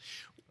 Yeah.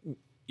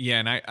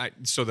 Yeah,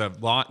 and so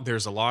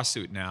there's a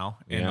lawsuit now,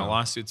 and the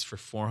lawsuit's for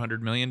 $400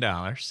 million.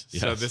 Yes.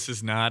 So this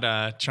is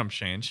not chump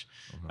change.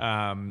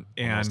 Almost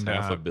and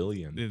 $500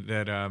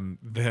 million.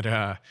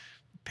 That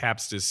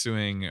Pabst is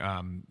suing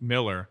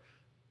Miller.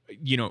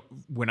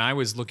 When I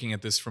was looking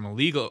at this from a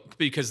legal,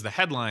 because the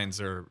headlines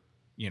are,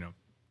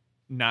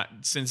 not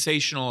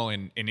sensational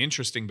and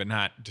interesting, but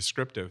not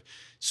descriptive.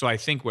 So I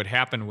think what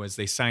happened was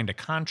they signed a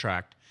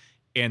contract,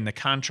 and the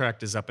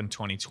contract is up in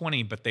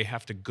 2020, but they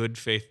have to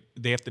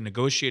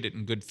negotiate it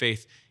in good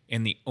faith.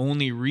 And the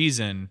only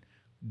reason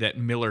that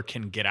Miller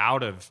can get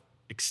out of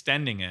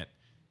extending it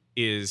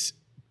is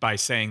by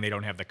saying they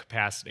don't have the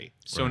capacity.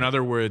 So in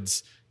other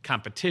words,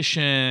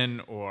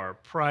 competition or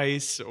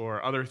price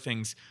or other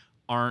things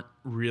aren't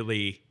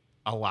really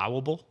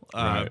allowable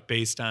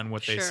based on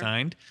what they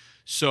signed.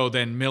 So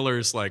then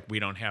Miller's like, we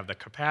don't have the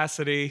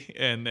capacity.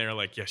 And they're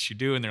like, yes, you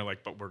do. And they're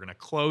like, but we're going to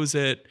close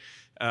it.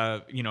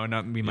 We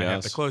might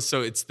have to close.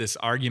 So it's this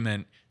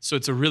argument. So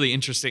it's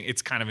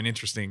it's kind of an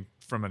interesting,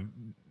 from a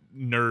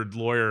nerd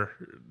lawyer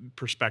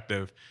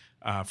perspective,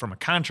 from a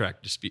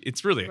contract dispute.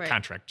 It's really a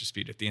contract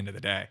dispute at the end of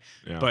the day.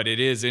 Yeah. But it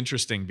is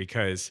interesting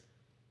because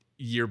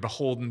you're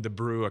beholden to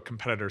brew a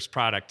competitor's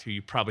product who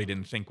you probably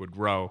didn't think would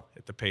grow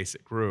at the pace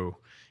it grew,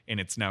 and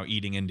it's now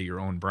eating into your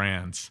own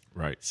brands.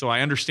 Right. So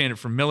I understand it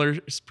from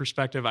Miller's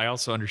perspective. I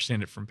also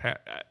understand it from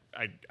Pat.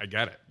 I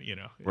get it,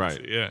 Right.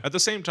 Yeah. At the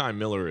same time,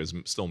 Miller is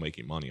still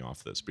making money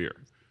off this beer.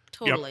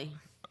 Totally.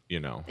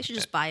 Yep. They should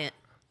just buy it.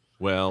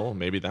 Well,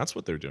 maybe that's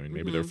what they're doing.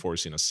 Maybe they're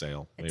forcing a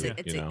sale. Maybe,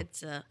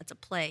 it's a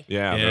play.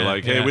 Yeah, they're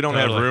like, hey, we don't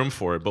have room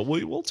for it, but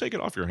we'll take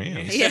it off your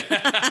hands. Yeah.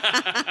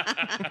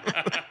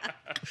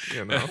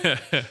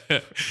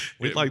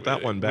 We'd like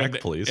that one back,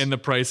 please. And the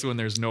price, when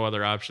there's no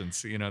other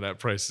options, that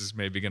price is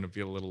maybe going to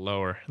be a little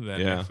lower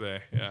than if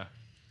they,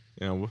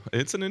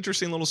 it's an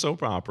interesting little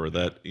soap opera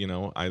that,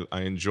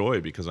 I enjoy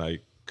because I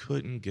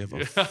couldn't give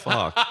a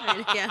fuck.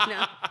 Yeah,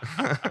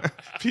 no.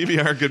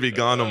 PBR could be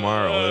gone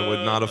tomorrow. It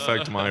would not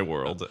affect my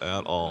world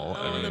at all.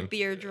 Oh, the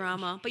beer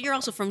drama. But you're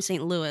also from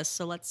St. Louis,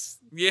 so let's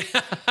Yeah.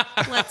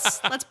 let's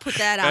put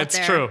that out That's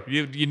there. true.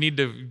 You need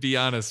to be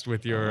honest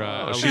with your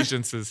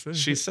allegiances.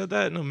 She said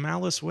that in a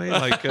malice way,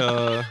 like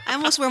I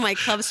almost wear my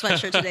Cubs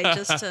sweatshirt today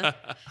just to.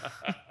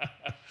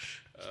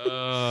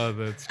 Oh,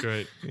 that's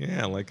great.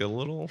 yeah, like a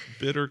little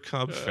bitter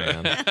Cub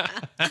fan.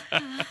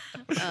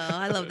 Oh,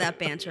 I love that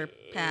banter,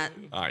 Pat.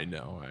 I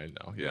know.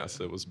 Yes,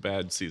 it was a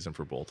bad season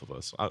for both of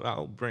us.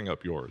 I'll bring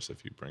up yours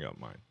if you bring up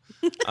mine.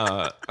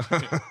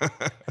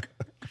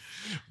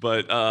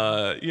 But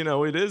you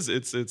know,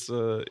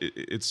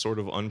 it's sort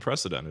of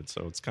unprecedented.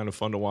 So it's kind of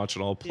fun to watch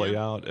it all play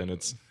out, and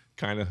it's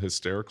kind of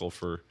hysterical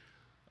for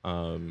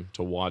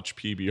to watch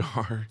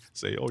PBR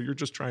say, "Oh, you're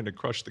just trying to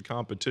crush the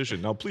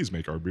competition. Now, please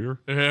make our beer."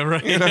 Yeah,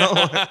 right. You know,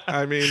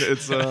 I mean,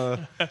 it's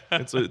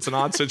an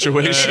odd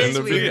situation It to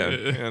is be weird.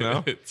 in. You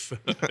know, it's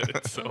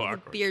so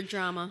awkward. Beer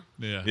drama.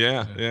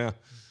 yeah.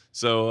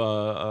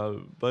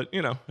 So, but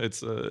you know,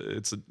 it's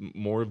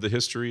more of the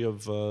history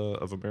of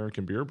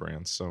American beer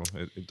brands. So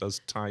it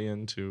does tie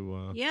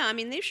into. Yeah, I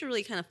mean, they should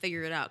really kind of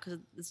figure it out because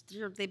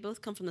they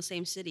both come from the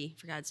same city,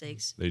 for God's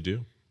sakes. They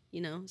do. You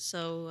know,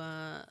 so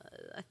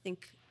I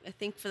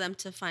think for them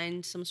to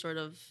find some sort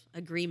of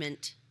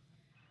agreement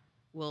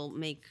will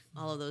make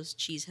all of those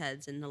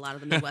cheeseheads and a lot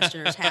of the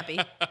Midwesterners happy.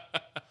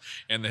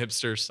 And the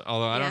hipsters.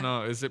 Although I don't Yeah.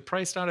 know, is it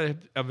priced out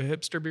of a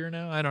hipster beer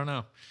now? I don't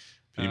know.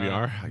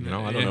 PBR, I don't know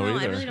No, I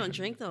either. really don't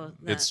drink though.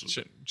 It's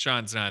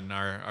Sean's not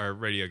our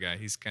radio guy.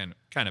 He's kind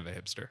of a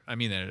hipster. I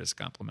mean that as a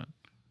compliment.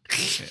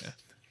 Yeah.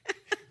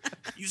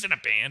 He's in a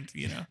band,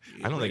 you know.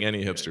 I don't think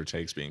any hipster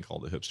takes being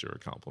called a hipster a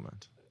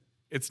compliment.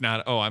 It's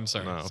not. Oh, I'm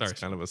sorry. No, Sorry. it's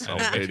kind of a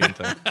self-hating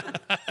thing.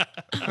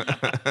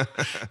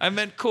 I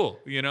meant cool,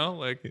 you know,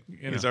 like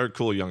He's our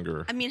cool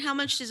younger. I mean, how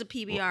much is a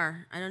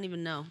PBR? I don't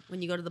even know.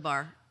 When you go to the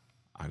bar,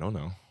 I don't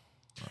know.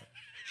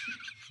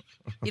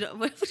 you know,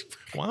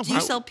 Wow, do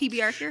you sell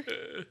PBR here?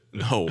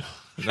 No.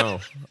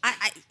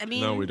 I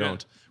mean, No, we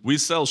don't. We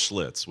sell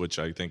Schlitz, which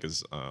I think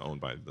is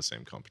owned by the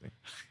same company.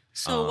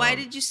 So why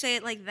did you say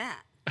it like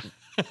that?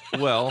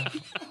 Well,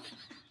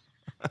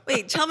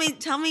 Wait, tell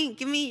me,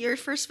 give me your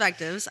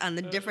perspectives on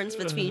the difference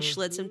between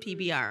Schlitz and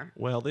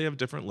PBR. they have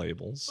different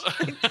labels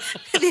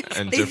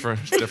and They-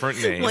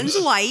 different names. One's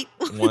white,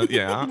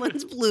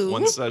 one's blue.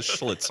 One says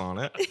Schlitz on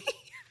it.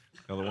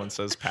 The other one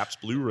says Pabst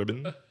Blue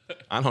Ribbon.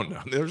 I don't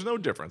know. There's no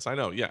difference. I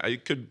know. Yeah,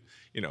 it could.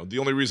 You know, the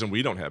only reason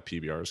we don't have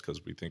PBR is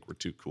because we think we're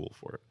too cool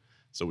for it.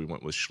 So we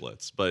went with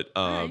Schlitz. But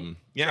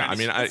yeah, I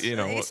mean, I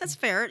guess that's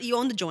fair. You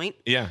own the joint.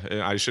 yeah,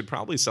 I should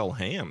probably sell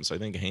Hams. I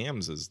think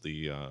Hams is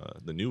the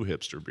new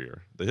hipster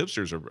beer. The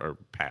hipsters are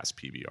past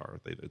PBR.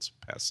 It's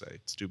passe.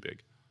 It's too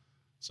big.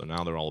 So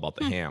now they're all about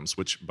the Hams,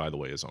 which, by the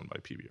way, is owned by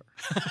PBR.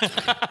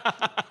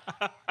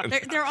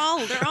 They're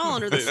all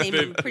under the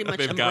same pretty much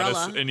They've umbrella.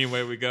 got us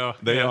anywhere we go.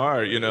 They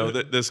are. You know,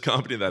 this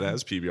company that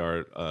has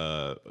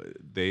PBR,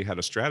 they had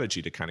a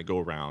strategy to kind of go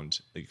around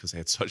because they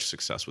had such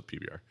success with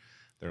PBR.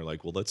 They're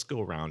like, well, let's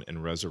go around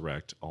and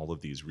resurrect all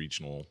of these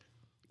regional,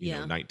 you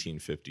know,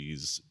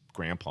 1950s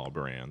grandpa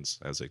brands,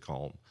 as they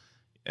call them.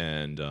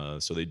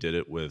 And so they did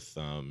it with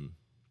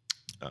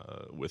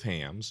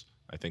Hams.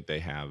 I think they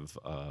have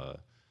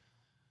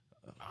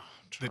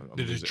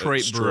The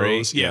Detroit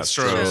Brews. Yeah,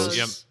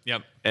 Stroh's.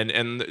 Yep.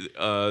 And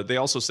they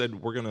also said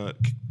we're gonna,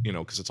 you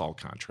know, because it's all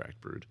contract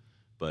brewed,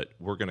 but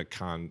we're gonna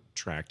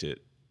contract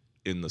it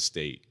in the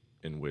state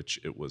in which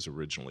it was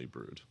originally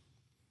brewed.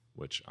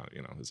 Which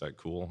you know, is that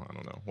cool? I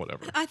don't know.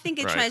 Whatever. I think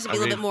it Right. tries to be a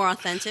little bit more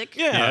authentic.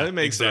 Yeah, it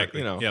makes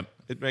exactly. it, you know,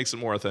 it makes it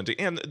more authentic,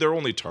 and they're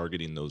only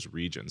targeting those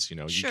regions. You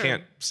know, Sure. you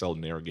can't sell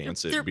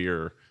Narragansett They're-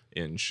 beer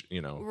in,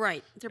 you know,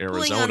 Right. They're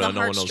pulling on Arizona. the No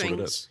one knows what it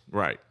heartstrings. is.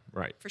 Right.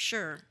 For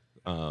sure.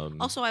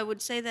 Also, I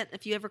would say that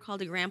if you ever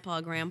called a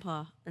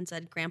grandpa and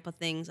said grandpa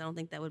things, I don't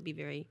think that would be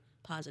very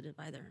positive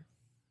either.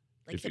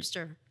 Like If you-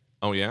 hipster.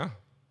 Oh yeah.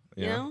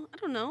 You know? I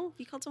don't know. If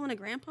you called someone a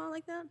grandpa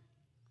like that?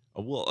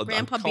 Well,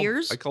 Grandpa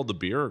beers? I called the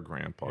beer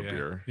grandpa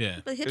beer.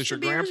 Yeah. But It's your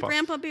hipster beers, grandpa.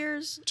 grandpa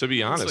beers. To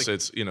be honest, like-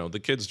 it's, you know, the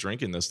kids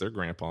drinking this, their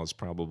grandpas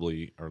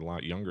probably are a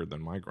lot younger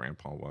than my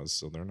grandpa was,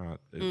 so they're not.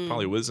 It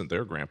probably wasn't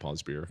their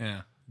grandpa's beer.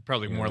 Yeah.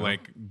 Probably more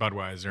like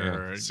Budweiser. Yeah.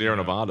 Or, Sierra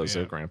you know, Nevada's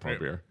their yeah. grandpa Right.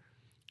 beer.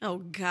 Oh,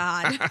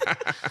 God.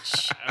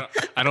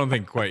 I don't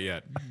think quite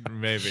yet.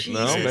 Maybe.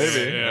 No,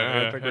 maybe.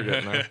 Yeah, I think we're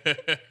getting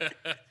there.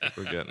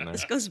 We're getting there.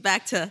 This goes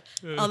back to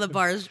all the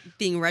bars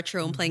being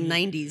retro and playing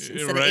 90s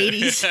instead Right. of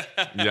 80s.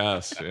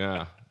 Yes,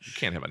 yeah. You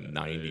can't have a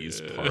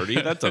 90s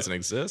party. That doesn't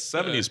exist.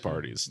 70s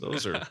parties.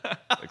 Those are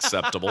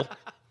acceptable.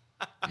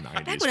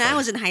 90s Back when I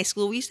was in high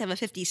school, we used to have a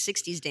 50s,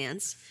 60s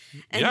dance.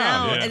 And Yeah.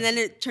 now, Yeah. and then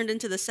it turned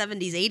into the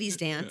 70s, 80s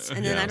dance.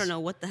 And then I Yes. don't know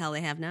what the hell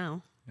they have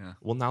now.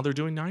 Well, now they're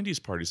doing 90s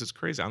parties. It's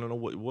crazy. I don't know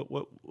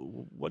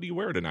what do you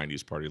wear at a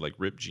 90s party? Like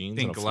ripped jeans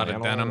Think and a lot of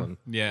flannel denim.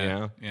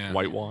 and- Yeah.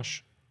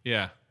 Whitewash.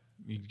 Yeah.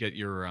 You get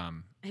your I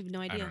have no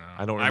I idea. don't know.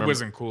 I don't I remember.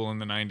 wasn't cool in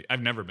the 90s.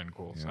 I've never been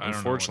cool. So I don't know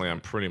Unfortunately, what- I'm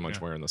pretty much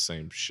wearing the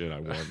same shit I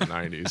wore in the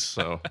 90s.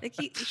 So Like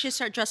you should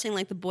start dressing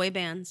like the boy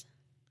bands.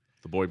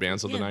 The boy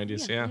bands of the Yeah,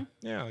 90s? yeah,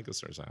 Yeah, I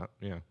guess there's that.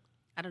 Yeah.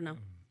 I don't know.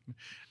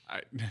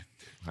 I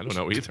I don't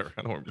know either.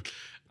 I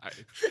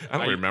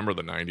don't remember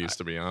the 90s,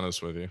 to be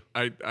honest with you.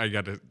 I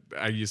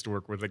used to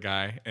work with a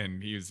guy,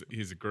 and he's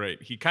a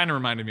great. He kind of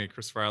reminded me of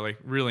Chris Farley,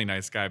 really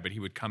nice guy, but he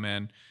would come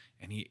in,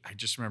 and I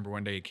just remember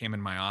one day he came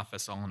in my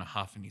office all in a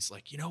huff, and he's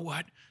like, you know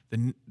what?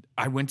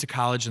 I went to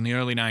college in the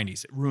early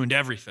 90s. It ruined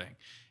everything.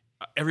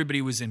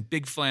 Everybody was in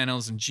big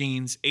flannels and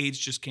jeans. AIDS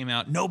just came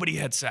out. Nobody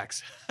had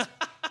sex.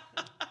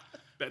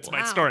 That's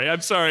my story. I'm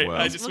sorry. Well,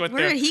 I just went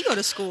Where there. did he go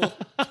to school?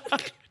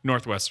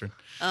 Northwestern.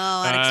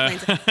 Oh, that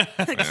explains it. That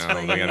I don't think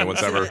explains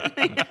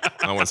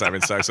no one's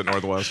having sex at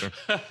Northwestern.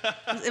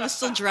 It was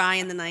still dry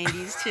in the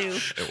 90s, too.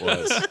 It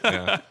was.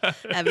 Yeah.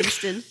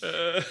 Evanston.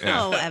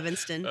 Yeah. Oh,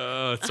 Evanston.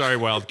 Sorry,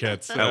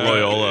 Wildcats. At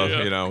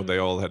Loyola, they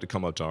all had to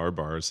come up to our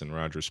bars in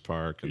Rogers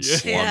Park and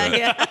slum it.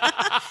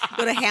 Yeah.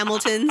 Go to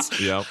Hamilton's.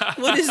 Yep.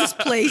 What is this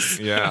place?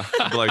 Yeah.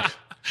 Like,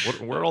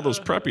 where all those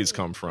preppies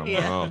come from?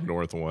 Yeah. Oh,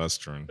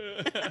 Northwestern.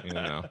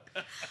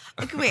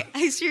 Okay, wait.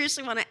 I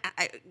seriously want to.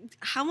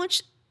 How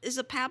much is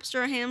a Pabst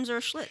or a Hams or a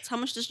Schlitz? How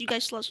much does you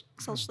guys sell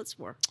Schlitz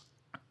for?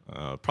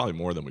 Probably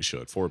more than we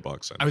should.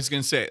 $4. I was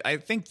gonna say, I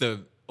think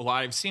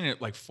I've seen it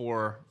like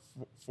 $4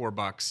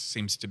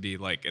 seems to be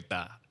like at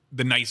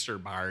the nicer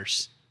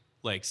bars,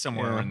 like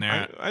somewhere in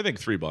there. I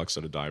think $3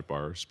 at a dive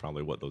bar is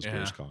probably what those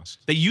beers cost.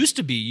 They used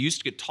to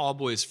get tall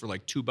boys for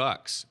like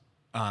 $2,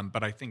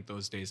 but I think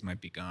those days might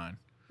be gone.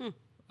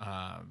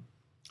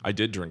 I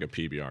did drink a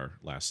PBR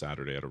last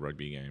Saturday at a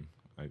rugby game.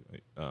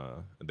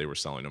 They were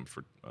selling them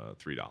for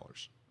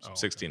 $3.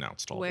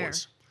 16-ounce tall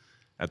boys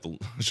at the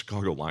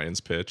Chicago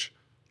Lions pitch.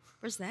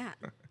 Where's that?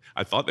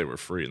 I thought they were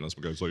free, and this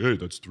guy's like, "Hey,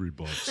 that's $3."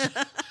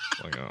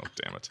 Like, oh,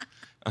 damn it!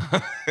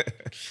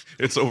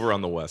 It's over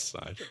on the west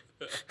side.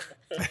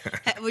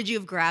 Would you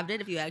have grabbed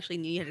it if you actually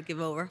knew you had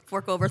to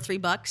fork over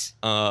 $3?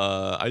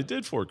 I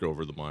did fork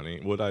over the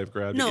money. Would I have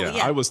grabbed it?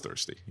 Yeah, I was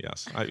thirsty.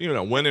 Yes,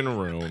 when in a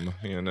room,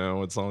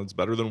 it's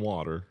better than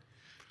water.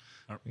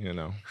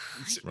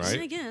 Right?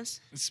 I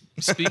guess.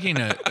 Speaking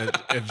of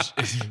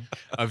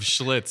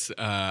Schlitz,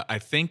 I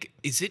think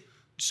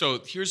so.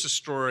 Here's a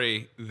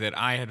story that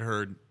I had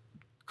heard.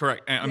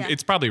 Correct.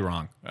 It's probably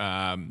wrong.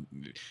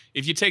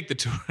 If you take the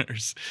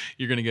tours,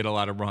 you're going to get a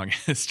lot of wrong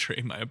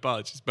history. My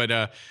apologies.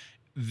 But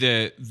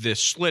the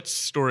Schlitz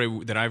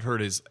story that I've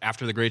heard is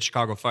after the Great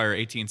Chicago Fire,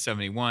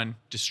 1871,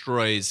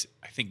 destroys,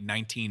 I think,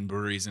 19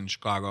 breweries in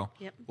Chicago.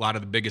 Yep. A lot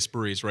of the biggest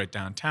breweries right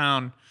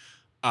downtown.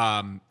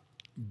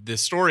 The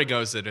story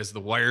goes that as the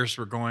wires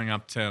were going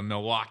up to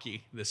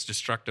Milwaukee, this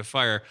destructive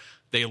fire,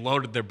 they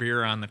loaded their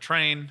beer on the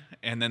train,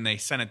 and then they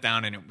sent it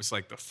down, and it was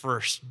like the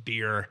first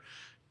beer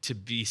to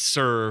be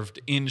served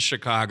in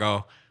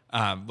Chicago,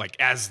 like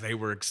as they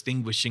were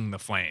extinguishing the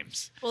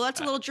flames. Well,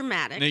 that's a little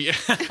dramatic. Yeah.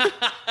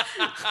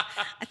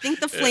 I think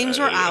the flames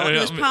were out. It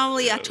was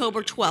probably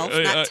October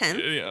 12th, not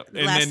 10th,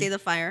 the last day of the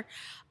fire.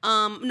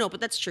 No, but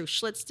that's true.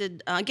 Schlitz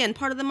did, again,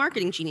 part of the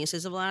marketing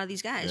geniuses of a lot of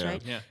these guys,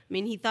 right? Yeah. I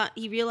mean,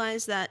 he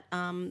realized that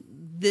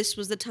this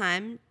was the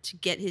time to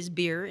get his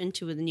beer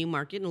into the new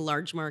market, a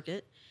large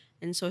market.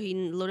 And so he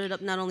loaded up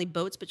not only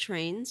boats, but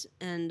trains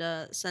and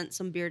sent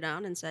some beer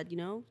down and said,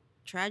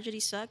 tragedy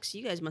sucks.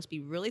 You guys must be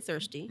really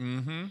thirsty.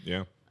 Mm-hmm.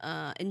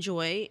 Yeah.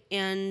 Enjoy.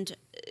 And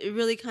it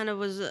really kind of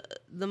was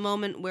the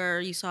moment where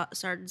you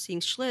started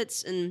seeing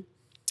Schlitz. And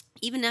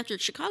even after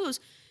Chicago's,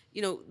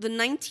 the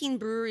 19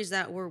 breweries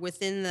that were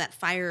within that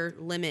fire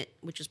limit,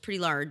 which was pretty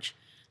large,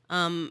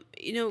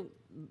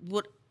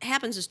 what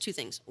happens is two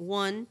things.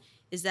 One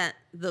is that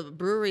the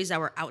breweries that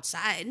were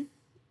outside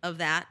of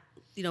that,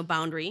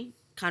 boundary,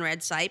 Conrad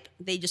Sipe,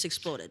 they just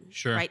exploded.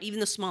 Sure. Right? Even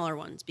the smaller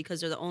ones, because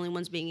they're the only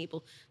ones being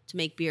able to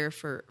make beer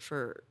for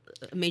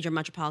a major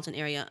metropolitan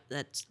area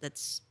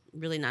that's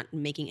really not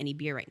making any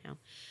beer right now.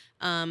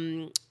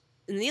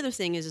 And the other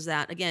thing is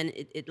that, again,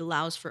 it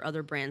allows for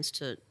other brands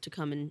to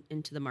come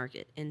into the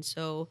market. And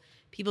so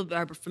people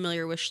are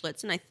familiar with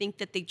Schlitz, and I think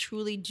that they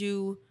truly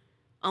do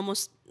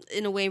almost,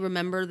 in a way,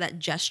 remember that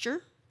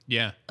gesture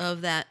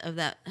of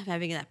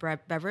having that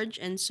beverage.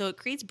 And so it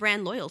creates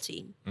brand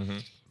loyalty. Mm-hmm.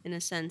 In a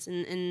sense,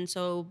 and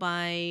so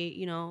by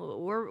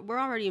we're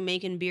already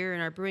making beer,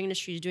 and our brewing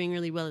industry is doing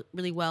really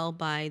well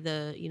by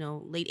the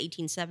late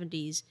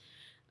 1870s,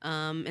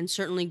 and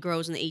certainly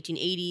grows in the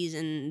 1880s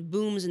and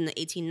booms in the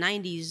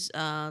 1890s,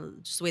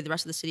 just the way the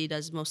rest of the city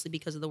does, mostly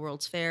because of the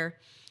World's Fair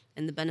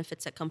and the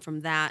benefits that come from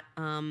that.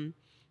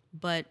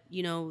 But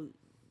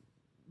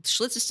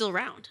Schlitz is still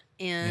around,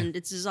 and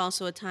this is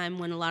also a time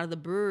when a lot of the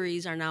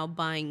breweries are now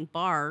buying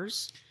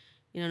bars,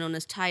 known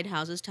as tied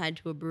houses, tied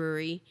to a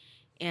brewery.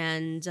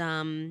 And,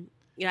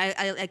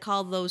 I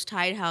call those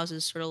tied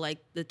houses sort of like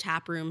the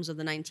tap rooms of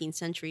the 19th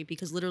century,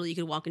 because literally you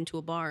could walk into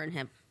a bar and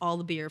have all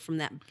the beer from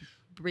that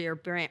beer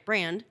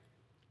brand.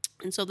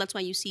 And so that's why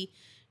you see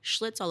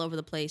Schlitz all over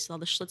the place, all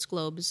the Schlitz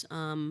globes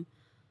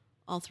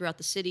all throughout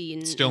the city.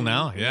 And still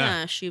now,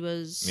 yeah.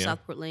 Shubas,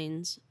 Southport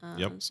Lanes.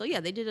 So,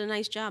 they did a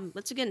nice job.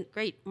 That's, again,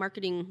 great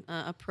marketing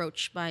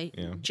approach by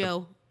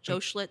Joe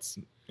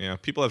Schlitz. Yeah,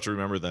 people have to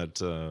remember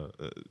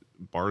that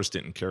bars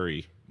didn't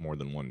carry more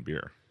than one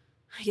beer.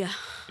 Yeah.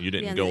 You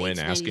didn't Yeah, go the in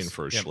asking 1890s.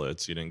 for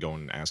Schlitz. You didn't go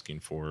in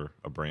asking for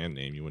a brand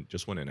name. You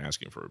just went in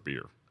asking for a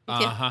beer,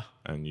 Uh-huh.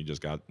 and you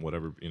just got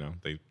whatever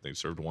they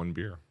served one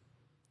beer.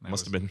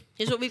 Must have been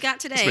Here's what we've got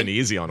today. It's been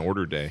easy on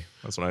order day.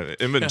 That's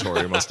what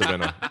inventory must have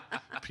been a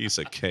piece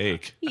of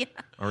cake. Yeah.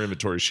 Our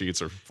inventory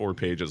sheets are 4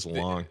 pages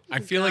long.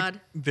 I feel like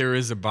God. there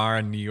is a bar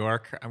in New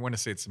York. I want to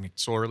say it's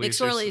McSorley's.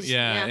 McSorley's.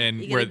 Yeah,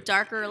 and you get it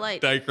darker or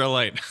light. darker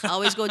light.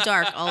 Always go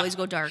dark. Always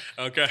go dark.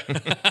 Okay.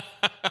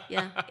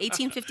 Yeah.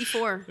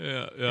 1854.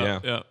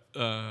 Yeah.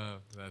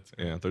 That's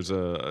Yeah,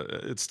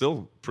 it's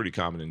still pretty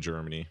common in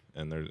Germany,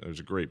 and there's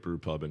a great brew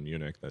pub in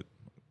Munich that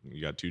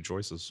you got 2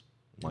 choices,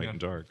 light and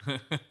dark,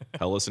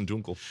 Helles and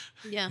Dunkel.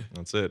 Yeah.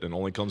 That's it, and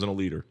only comes in a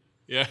liter.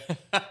 yeah.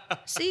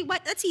 See,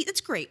 what?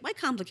 That's great. Why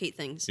complicate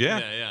things?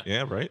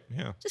 Yeah, right.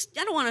 Yeah. Just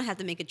I don't want to have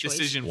to make a choice.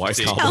 Decision Why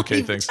fatigue.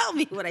 complicate things? Tell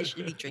me what I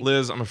should be drinking.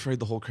 Liz, I'm afraid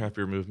the whole craft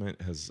beer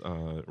movement has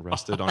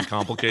rested on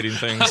complicating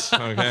things.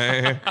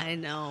 Okay. I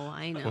know.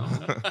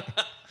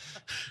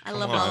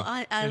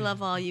 I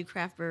love all you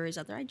craft brewers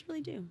out there. I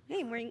really do. Hey,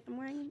 I'm wearing.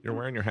 You're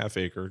wearing your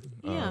half-acre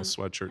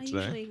sweatshirt I today.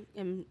 usually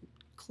am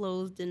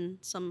clothed in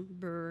some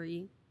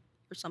brewery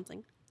or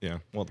something. Yeah,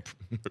 well,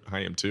 I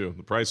am too.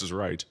 The price is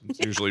right. It's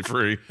usually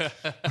free.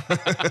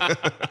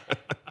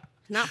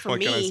 Not for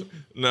What can I me. say?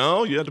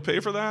 No, you had to pay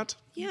for that?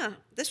 Yeah,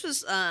 this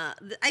was. I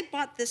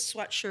bought this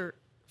sweatshirt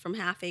from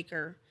Half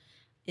Acre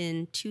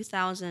in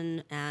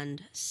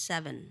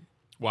 2007.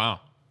 Wow.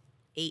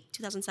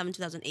 2007,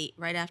 2008,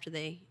 right after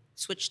they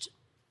switched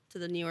to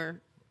the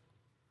newer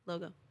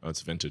logo. Oh,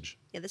 it's vintage.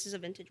 Yeah, this is a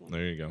vintage one.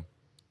 There you go.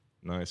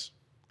 Nice.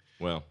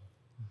 Well,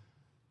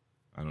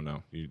 I don't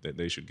know.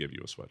 They should give you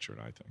a sweatshirt,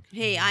 I think.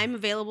 Hey, I'm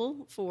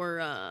available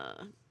for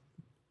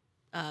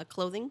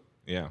clothing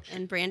Yeah.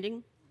 and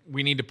branding.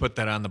 We need to put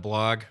that on the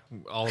blog.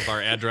 All of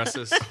our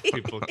addresses.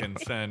 People can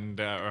send.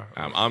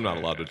 I'm not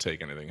allowed to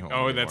take anything home.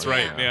 Oh, that's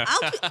anymore. right. Yeah.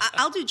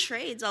 I'll do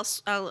trades.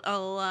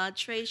 I'll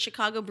trade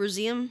Chicago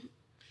Brewseum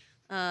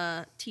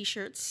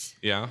T-shirts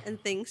Yeah. and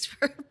things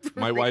for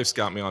My wife's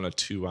got me on a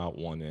 2 out,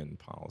 1 in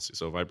policy.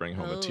 So if I bring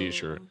home a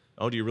T-shirt,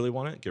 do you really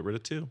want it? Get rid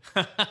of 2.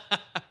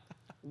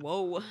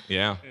 Whoa.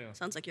 Yeah.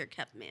 Sounds like you're a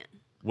kept man.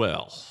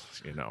 Well,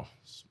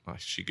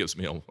 she gives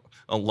me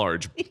a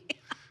large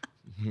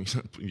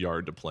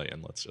yard to play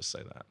in. Let's just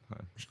say that.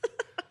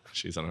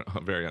 She's a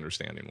very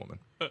understanding woman.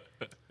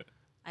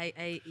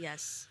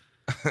 Yes.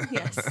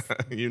 Yes.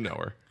 You know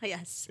her.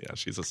 Yes. Yeah,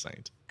 she's a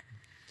saint.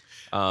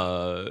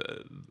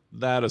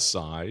 That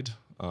aside,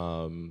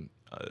 the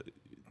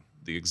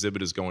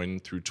exhibit is going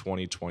through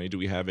 2020. Do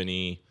we have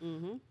any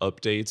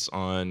updates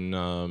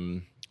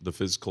on the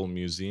physical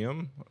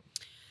museum?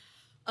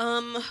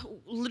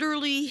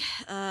 Literally,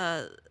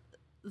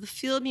 the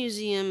Field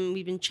Museum,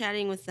 we've been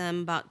chatting with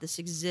them about this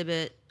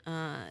exhibit.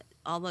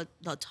 All the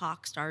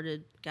talk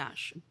started,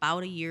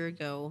 about a year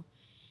ago.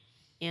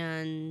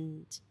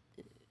 And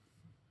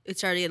it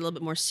started to get a little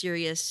bit more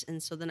serious.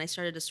 And so then I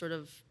started to sort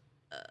of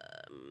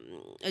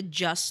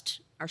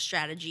adjust our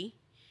strategy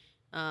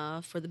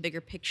for the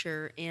bigger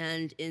picture.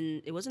 And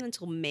it wasn't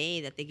until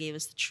May that they gave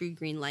us the true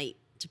green light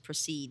to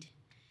proceed.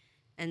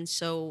 And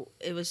so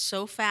it was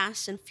so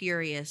fast and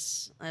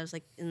furious. I was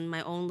like in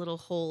my own little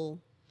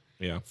hole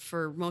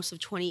for most of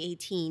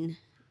 2018,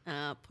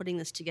 putting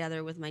this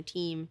together with my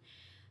team.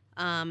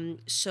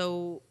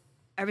 So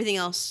everything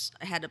else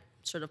I had to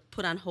sort of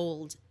put on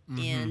hold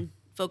and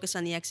focus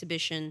on the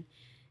exhibition,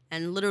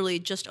 and literally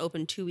just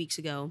opened 2 weeks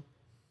ago.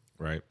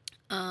 Right.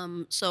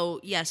 So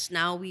yes,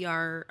 now we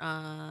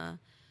are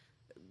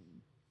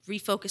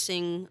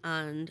refocusing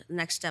on the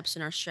next steps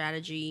in our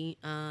strategy.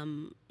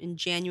 In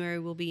January,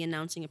 we'll be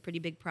announcing a pretty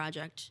big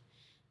project,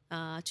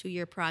 a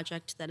 2-year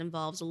project that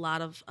involves a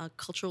lot of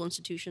cultural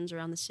institutions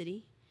around the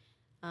city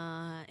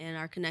and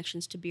our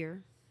connections to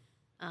beer.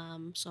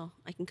 So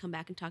I can come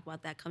back and talk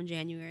about that come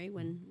January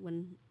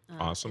when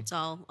awesome. It's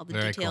all the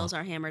Very details cool.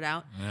 are hammered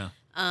out. Yeah.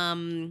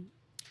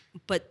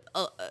 But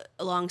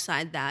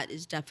alongside that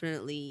is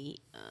definitely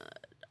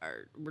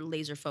we're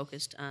laser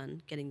focused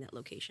on getting that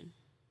location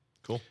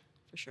Cool.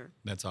 for sure.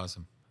 That's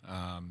awesome.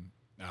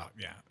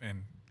 Yeah,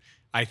 and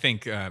I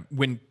think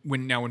when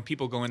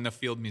people go in the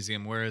Field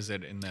Museum, where is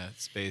it in the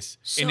space?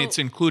 So- and it's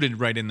included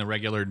right in the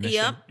regular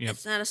admission. Yep,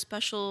 it's not a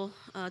special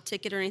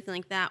ticket or anything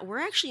like that.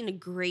 We're actually in a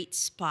great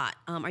spot.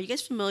 Are you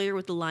guys familiar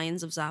with the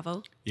Lions of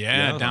Zavo?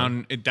 Yeah,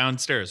 Yeah.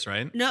 downstairs,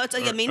 right? No, it's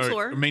like a main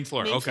floor. Main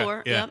floor. Okay.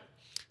 Yeah. Yep.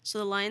 So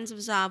the Lions of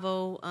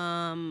Zavo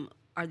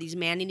are these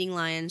man-eating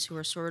lions who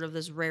are sort of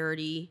this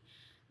rarity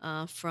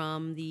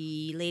from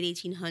the late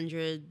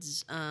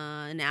 1800s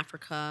in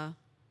Africa.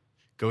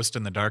 Ghost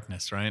in the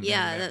Darkness, right?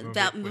 Yeah, And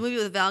that movie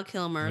with Val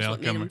Kilmer is Val what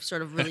made him Kilmer.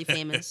 sort of really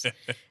famous.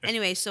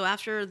 Anyway, so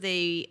after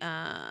they,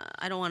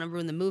 I don't want to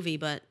ruin the movie,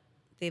 but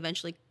they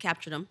eventually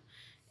captured him.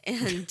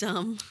 And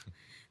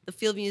the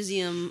Field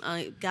Museum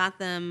got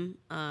them,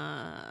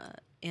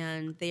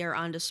 and they are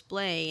on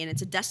display, and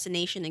it's a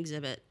destination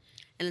exhibit.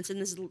 And it's in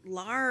this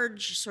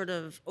large sort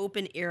of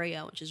open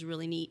area, which is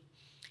really neat.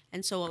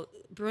 And so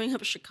Brewing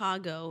Up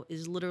Chicago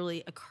is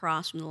literally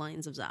across from the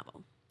Lions of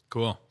Zavo.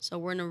 Cool. So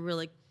we're in a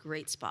really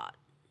great spot.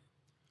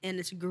 And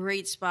it's a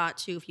great spot,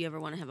 too, if you ever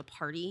want to have a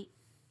party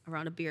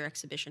around a beer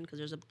exhibition because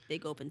there's a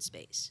big open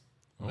space.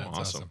 Oh, That's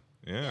awesome.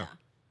 Yeah.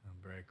 Oh,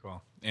 very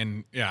cool.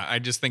 And yeah, I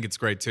just think it's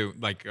great too.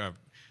 Like I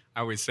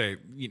always say,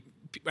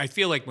 I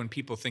feel like when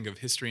people think of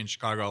history in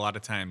Chicago, a lot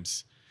of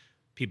times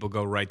people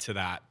go right to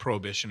that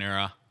Prohibition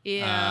era.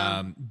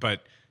 Yeah.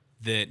 But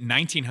the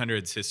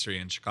 1900s history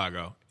in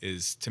Chicago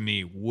is, to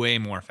me, way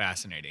more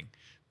fascinating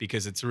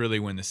because it's really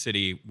when the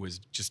city was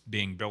just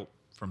being built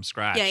from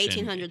scratch. Yeah,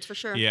 1800s for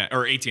sure. Yeah,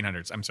 or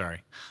 1800s. I'm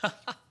sorry.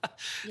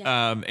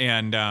 Yeah.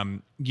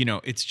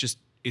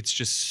 It's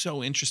just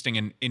so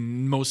interesting,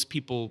 and most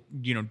people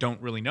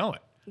don't really know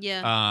it.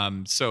 Yeah.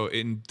 So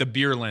in the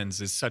beer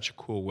lens is such a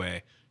cool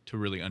way to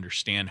really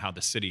understand how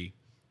the city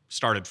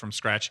started from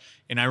scratch.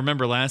 And I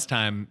remember last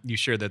time you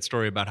shared that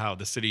story about how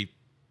the city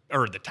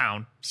or the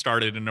town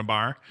started in a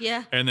bar.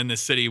 Yeah. And then the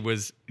city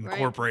was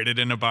incorporated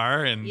in a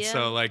bar. And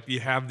so like you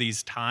have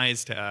these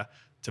ties to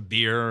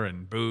beer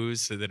and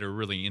booze that are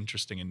really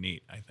interesting and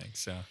neat, I think.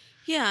 So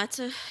Yeah,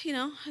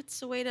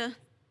 it's a way to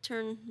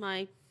turn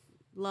my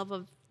love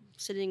of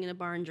sitting in a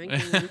bar and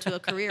drinking into a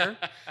career.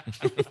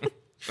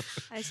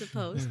 I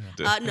suppose.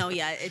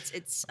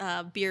 It's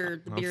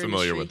beer. The I'm beer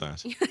familiar industry. with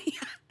that.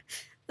 Yeah.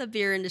 The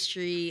beer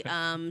industry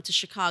to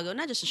Chicago,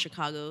 not just to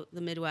Chicago,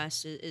 the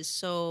Midwest is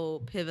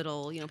so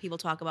pivotal. People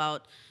talk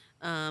about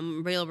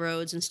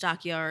railroads and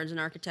stockyards and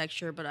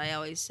architecture, but I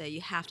always say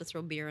you have to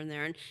throw beer in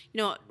there. And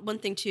one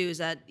thing too is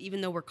that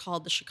even though we're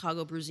called the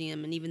Chicago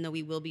Brewseum, and even though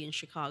we will be in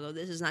Chicago,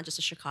 this is not just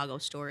a Chicago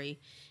story.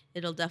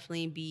 It'll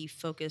definitely be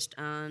focused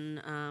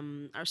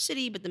on our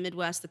city, but the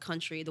Midwest, the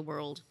country, the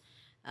world.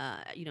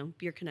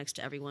 Beer connects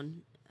to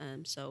everyone,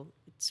 so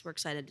we're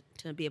excited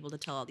to be able to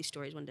tell all these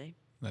stories one day.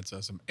 That's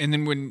awesome. And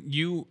then when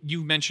you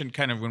mentioned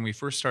kind of when we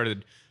first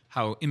started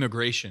how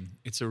immigration,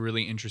 it's a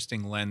really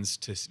interesting lens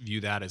to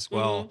view that as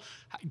well.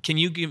 Mm-hmm. Can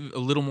you give a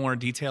little more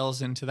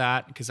details into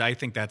that? Because I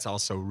think that's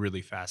also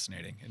really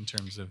fascinating in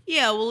terms of...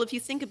 Yeah, well, if you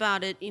think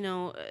about it,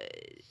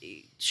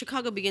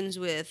 Chicago begins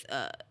with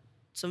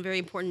some very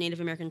important Native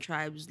American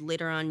tribes.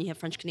 Later on, you have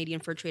French-Canadian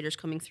fur traders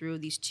coming through.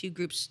 These two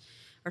groups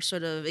are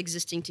sort of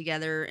existing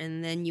together.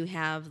 And then you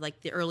have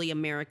like the early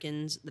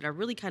Americans that are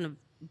really kind of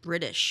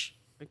British,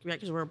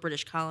 because we're a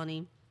British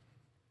colony.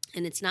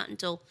 And it's not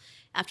until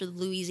after the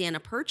Louisiana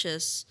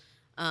Purchase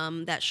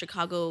that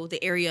Chicago,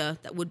 the area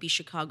that would be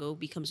Chicago,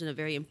 becomes a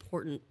very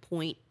important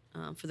point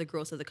for the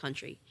growth of the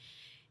country.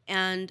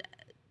 And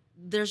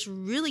there's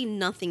really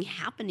nothing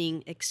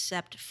happening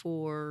except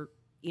for,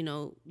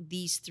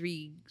 these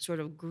three sort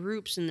of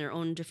groups in their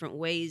own different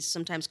ways,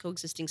 sometimes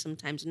coexisting,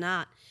 sometimes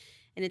not.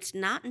 And it's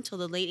not until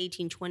the late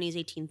 1820s,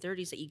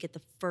 1830s that you get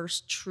the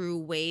first true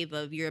wave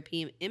of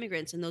European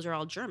immigrants, and those are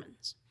all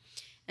Germans.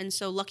 And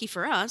so lucky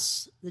for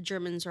us, the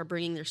Germans are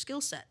bringing their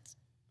skill sets,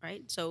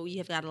 right? So you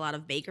have got a lot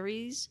of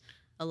bakeries,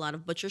 a lot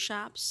of butcher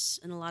shops,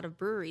 and a lot of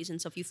breweries. And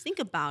so if you think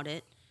about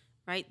it,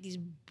 right, these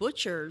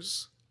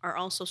butchers are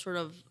also sort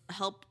of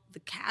help the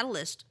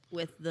catalyst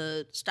with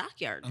the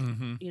stockyard,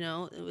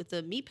 with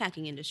the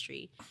meatpacking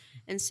industry.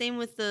 And same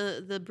with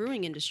the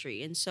brewing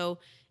industry. And so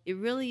it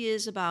really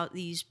is about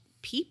these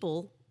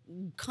people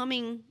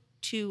coming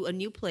to a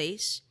new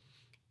place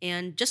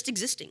and just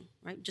existing,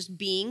 right? Just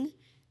being.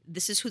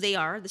 This is who they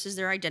are. This is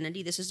their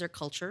identity. This is their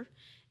culture.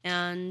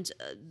 And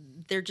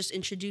they're just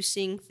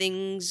introducing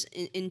things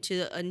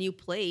into a new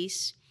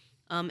place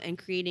and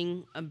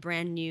creating a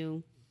brand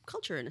new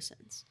culture in a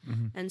sense.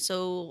 Mm-hmm. And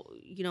so,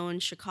 in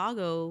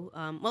Chicago,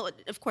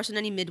 of course, in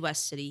any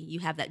Midwest city, you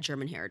have that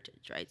German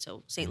heritage, right?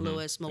 So St.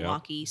 Louis,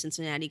 Milwaukee,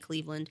 Cincinnati,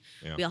 Cleveland,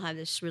 we all have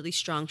this really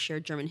strong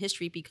shared German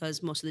history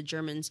because most of the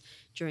Germans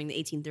during the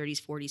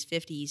 1830s, 40s,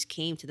 50s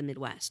came to the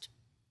Midwest.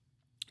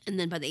 And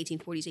then by the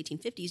 1840s,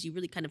 1850s, you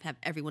really kind of have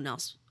everyone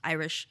else,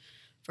 Irish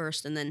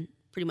first, and then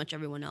pretty much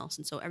everyone else.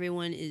 And so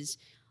everyone is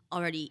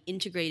already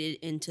integrated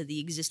into the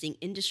existing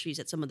industries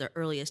that some of the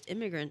earliest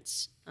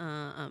immigrants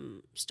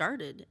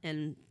started.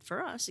 And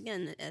for us,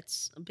 again,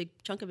 that's a big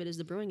chunk of it is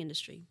the brewing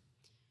industry.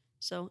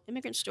 So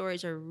immigrant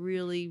stories are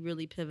really,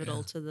 really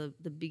pivotal to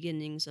the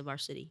beginnings of our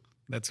city.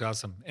 That's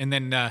awesome. And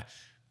then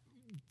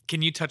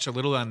can you touch a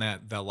little on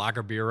the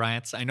lager beer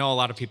riots? I know a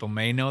lot of people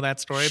may know that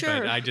story,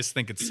 but I just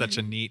think it's such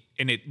a neat,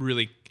 and it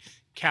really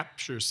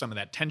captures some of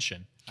that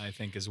tension, I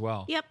think, as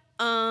well. Yep.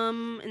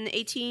 In the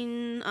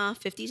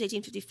 1850s,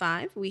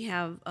 1855, we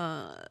have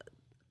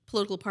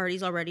political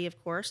parties already,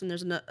 of course, and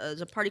there's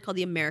a party called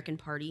the American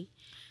Party.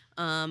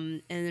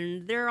 And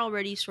they're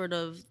already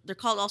they're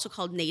also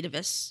called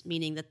nativists,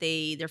 meaning that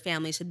their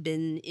families had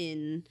been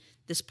in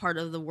this part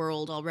of the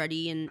world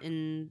already,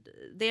 and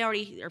they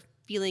already are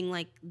feeling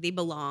like they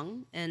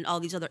belong, and all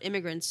these other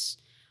immigrants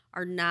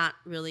are not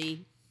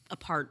really a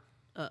part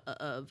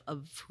of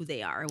who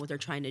they are and what they're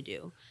trying to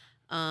do.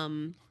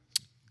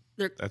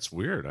 That's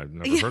weird. I've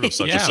never heard of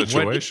such a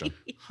situation.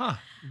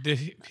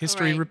 The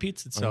history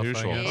repeats itself.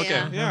 Unusual.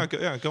 Okay.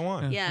 Yeah. Go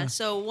on. Yeah.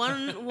 So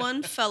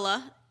one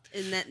fella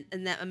in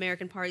that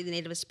American Party, the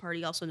Nativist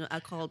Party, also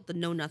called the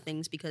Know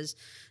Nothings, because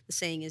the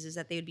saying is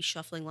that they would be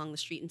shuffling along the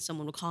street and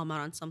someone would call them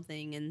out on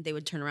something, and they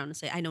would turn around and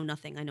say, "I know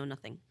nothing. I know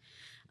nothing."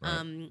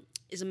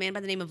 is a man by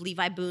the name of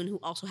Levi Boone, who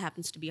also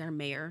happens to be our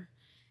mayor.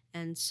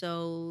 And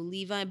so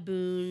Levi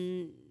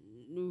Boone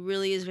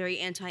really is very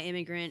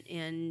anti-immigrant,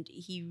 and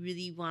he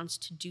really wants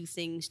to do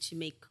things to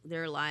make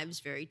their lives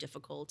very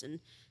difficult. And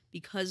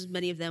because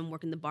many of them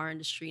work in the bar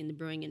industry and the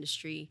brewing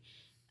industry,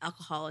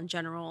 alcohol in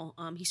general,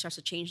 he starts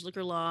to change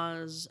liquor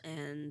laws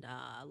and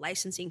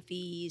licensing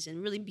fees,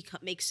 and really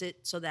makes it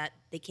so that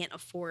they can't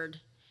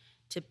afford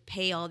to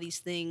pay all these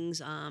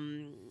things.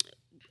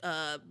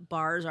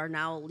 Bars are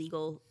now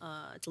legal.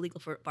 It's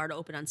illegal for a bar to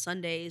open on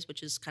Sundays,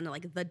 which is kind of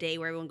like the day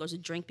where everyone goes to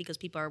drink because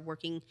people are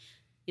working,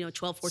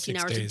 12, 14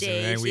 hours a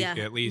day. Week,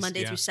 at least,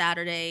 Monday through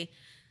Saturday.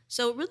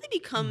 So it really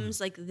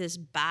becomes like this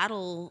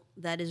battle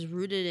that is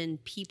rooted in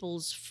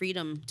people's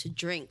freedom to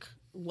drink,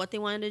 what they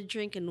wanted to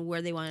drink and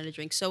where they wanted to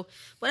drink. So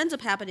what ends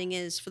up happening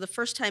is, for the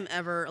first time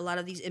ever, a lot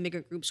of these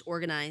immigrant groups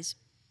organize.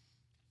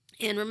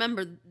 And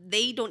remember,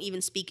 they don't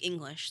even speak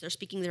English. They're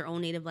speaking their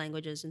own native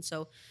languages. And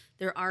so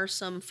there are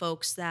some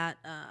folks that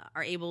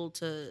are able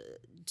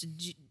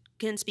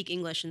can speak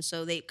English. And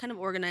so they kind of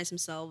organize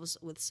themselves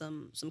with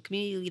some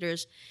community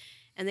leaders.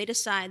 And they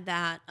decide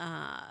that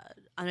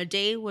on a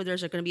day where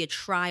there's going to be a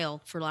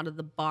trial for a lot of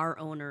the bar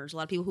owners, a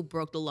lot of people who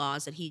broke the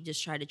laws that he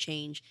just tried to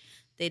change,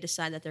 they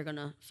decide that they're going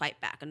to fight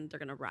back and they're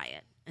going to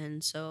riot.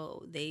 And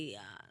so they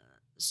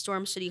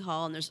storm City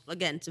Hall, and there's,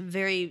 again, it's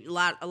a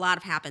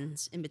lot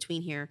happens in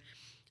between here,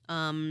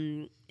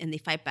 and they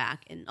fight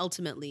back, and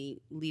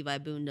ultimately Levi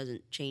Boone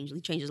doesn't change.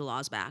 He changes the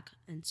laws back,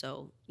 and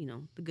so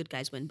the good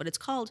guys win. But it's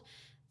called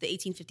the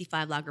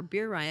 1855 Lager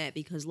Beer Riot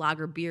because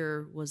lager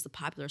beer was the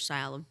popular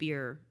style of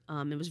beer.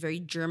 It was a very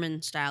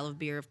German style of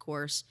beer, of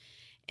course,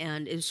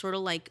 and it was sort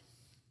of like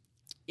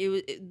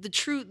the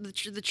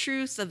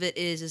truth of it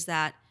is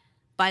that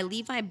by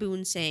Levi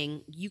Boone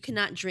saying you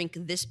cannot drink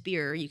this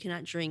beer, you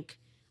cannot drink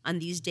on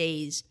these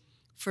days,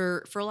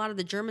 for a lot of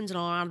the Germans and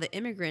a lot of the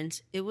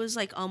immigrants, it was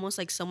like almost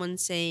like someone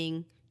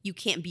saying you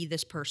can't be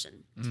this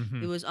person.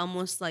 Mm-hmm. It was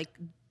almost like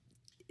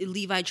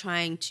Levi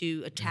trying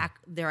to attack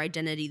their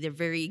identity, their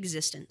very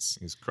existence.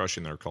 He's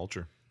crushing their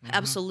culture. Mm-hmm.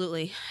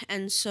 Absolutely.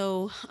 And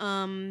so,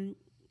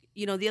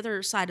 the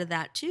other side of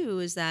that too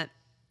is that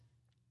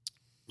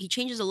he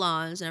changes the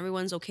laws and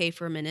everyone's okay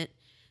for a minute,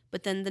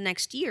 but then the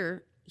next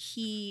year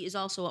he is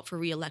also up for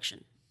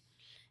re-election.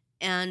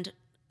 And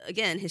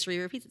again, history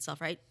repeats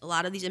itself, right? A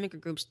lot of these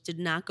immigrant groups did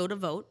not go to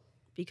vote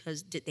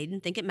because they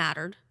didn't think it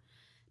mattered,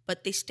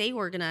 but they stay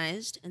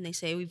organized and they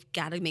say, we've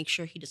got to make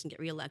sure he doesn't get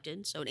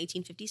reelected. So in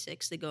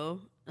 1856, they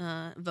go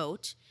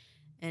vote,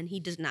 and he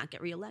does not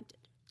get reelected.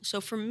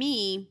 So for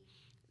me,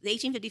 the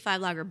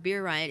 1855 Lager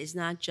Beer Riot is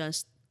not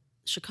just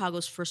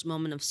Chicago's first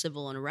moment of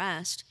civil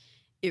unrest.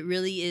 It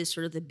really is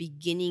sort of the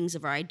beginnings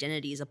of our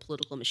identity as a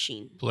political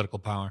machine. Political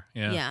power,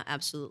 yeah. Yeah,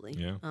 absolutely.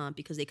 Yeah.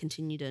 Because they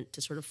continue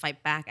to sort of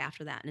fight back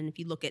after that. And if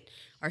you look at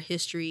our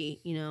history,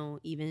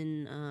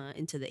 even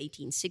into the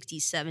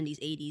 1860s, 70s,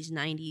 80s,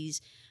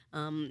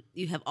 90s,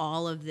 you have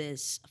all of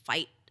this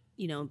fight,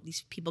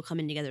 these people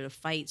coming together to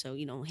fight. So,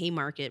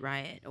 Haymarket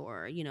Riot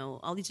or,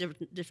 all these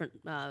different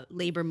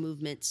labor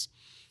movements,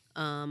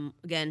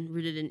 again,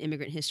 rooted in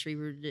immigrant history,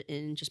 rooted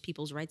in just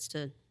people's rights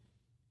to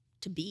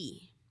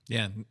be.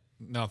 Yeah.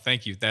 No,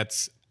 thank you.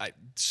 That's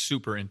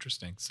super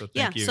interesting. So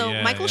thank you.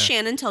 So Michael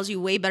Shannon tells you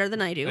way better than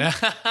I do.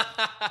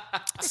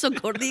 So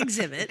go to the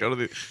exhibit.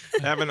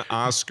 Have an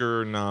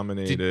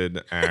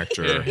Oscar-nominated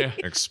actor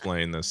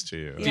explain this to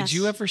you. Yes. Did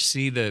you ever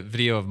see the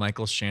video of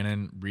Michael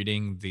Shannon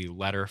reading the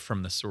letter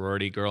from the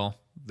sorority girl?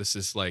 This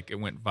is it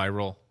went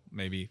viral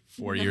maybe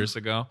 4 years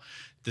ago.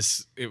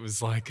 It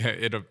was like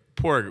a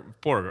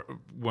poor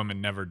woman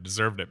never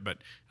deserved it, but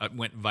it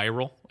went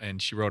viral, and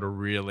she wrote a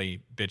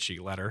really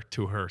bitchy letter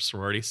to her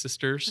sorority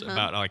sisters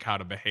about how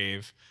to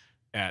behave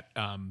at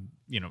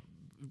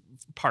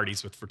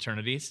parties with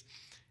fraternities,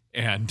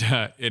 and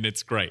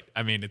it's great.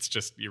 I mean, it's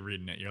just, you're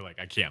reading it, you're like,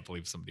 I can't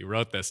believe somebody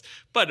wrote this.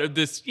 But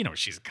this,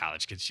 she's a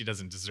college kid, she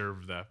doesn't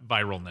deserve the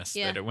viralness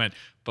that it went.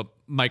 But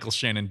Michael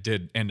Shannon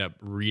did end up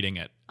reading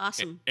it.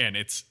 Awesome. And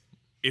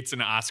it's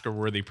an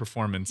Oscar-worthy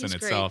performance in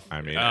itself.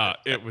 I mean,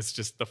 it was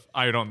just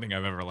I don't think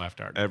I've ever laughed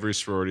hard. Every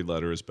sorority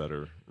letter is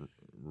better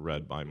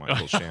read by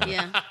Michael Shannon.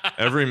 Yeah.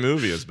 Every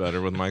movie is better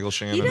with Michael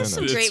Shannon in it. He does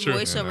some great true.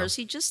 voiceovers.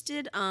 He just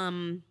did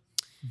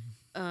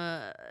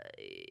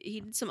he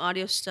did some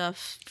audio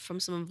stuff from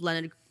some of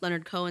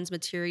Leonard Cohen's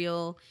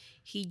material.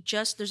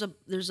 There's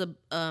a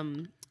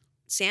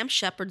Sam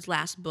Shepard's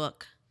last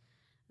book.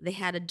 They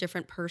had a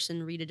different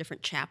person read a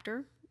different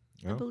chapter,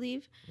 I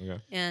believe. Okay.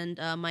 And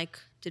Mike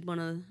did one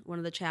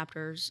of the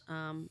chapters.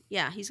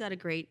 He's got a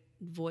great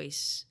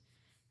voice,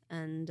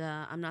 and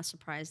I'm not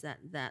surprised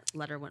that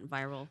letter went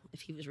viral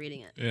if he was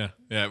reading it. Yeah,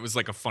 it was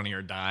like a Funny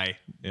or Die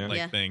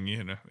thing,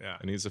 Yeah,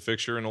 and he's a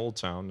fixture in Old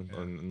Town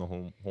and in the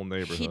whole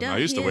neighborhood. He does. I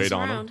used to He wait is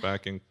on around. him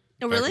back in.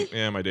 Oh, really?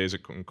 My days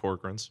at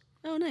Corcoran's.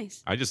 Oh,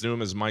 nice. I just knew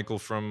him as Michael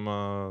from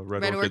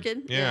Red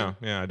Orchid? Yeah,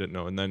 I didn't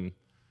know. And then,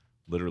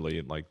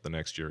 literally, the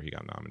next year, he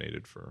got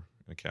nominated for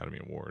an Academy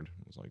Award.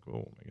 I was like,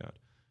 oh my god!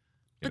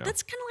 But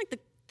that's kind of like the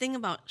thing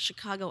about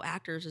Chicago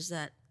actors is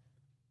that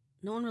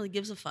no one really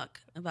gives a fuck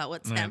about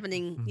what's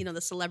happening,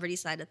 the celebrity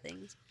side of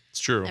things. It's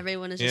true.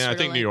 Everyone is just I sort of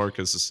think like, New York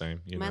is the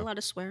same. Am I allowed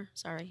to swear?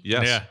 Sorry.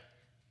 Yes. Yeah.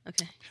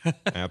 Okay.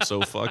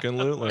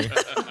 Absolutely.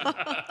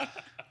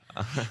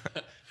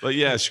 But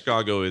yeah,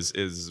 Chicago is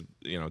it's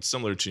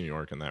similar to New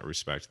York in that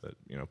respect that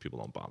people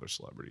don't bother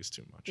celebrities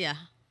too much. Yeah.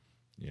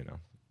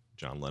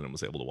 John Lennon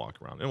was able to walk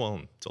around,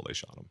 until they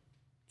shot him.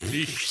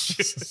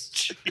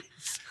 Jeez.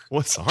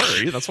 Well,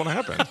 sorry, that's what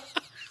happened.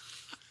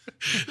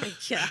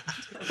 Yeah.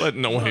 But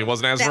no, he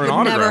wasn't asking That for an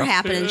would autograph. never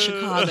happen in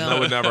Chicago. That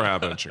would never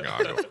happen in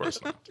Chicago, of course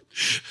not.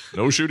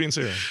 No shootings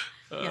here.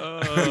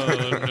 Oh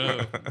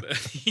no.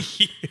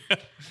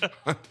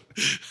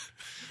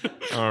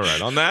 All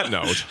right. On that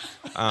note,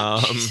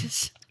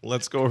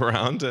 let's go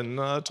around and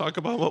talk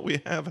about what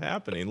we have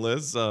happening.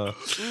 Liz,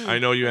 I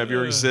know you have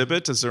your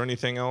exhibit. Is there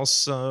anything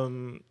else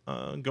going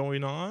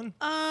on?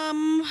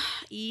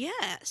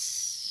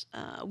 Yes.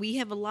 We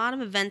have a lot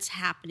of events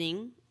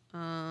happening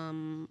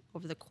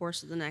over the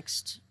course of the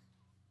next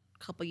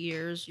couple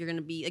years. You're going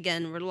to be,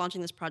 again, we're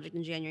launching this project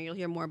in January. You'll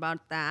hear more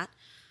about that.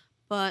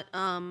 But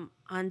on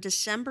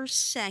December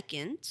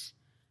 2nd,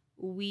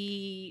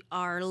 we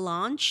are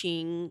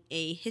launching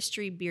a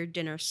history beer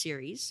dinner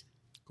series.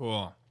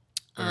 Cool.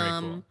 Very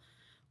cool.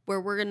 Where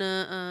we're going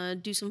to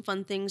do some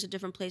fun things at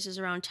different places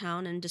around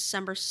town. And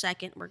December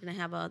 2nd, we're going to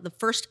have the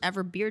first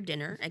ever beer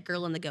dinner at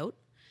Girl and the Goat.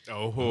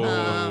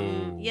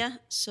 Oh. Yeah,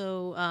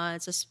 so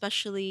it's a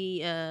specially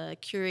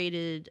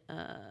curated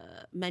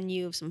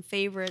menu of some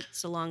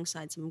favorites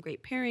alongside some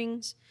great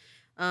pairings.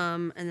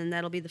 And then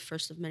that'll be the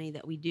first of many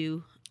that we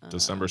do.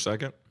 December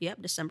 2nd?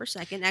 Yep, December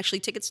 2nd.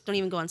 Actually, tickets don't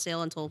even go on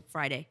sale until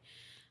Friday.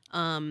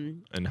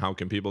 And how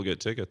can people get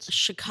tickets?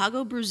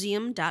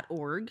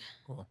 ChicagoBrewseum.org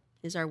Cool.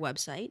 is our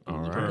website. All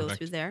And you right. can go Perfect.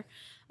 through there.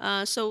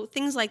 So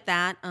things like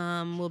that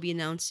we'll be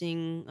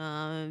announcing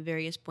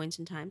various points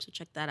in time, so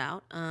check that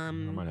out. I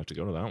might have to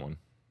go to that one.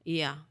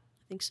 Yeah,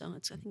 I think so. I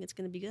think it's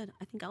going to be good.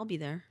 I think I'll be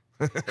there.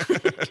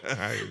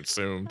 I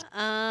assumed.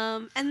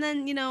 And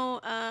then,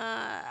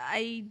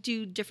 I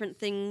do different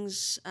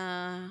things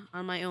on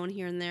my own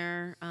here and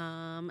there.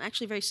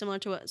 Actually, very similar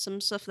to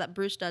some stuff that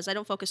Bruce does. I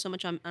don't focus so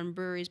much on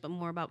breweries, but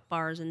more about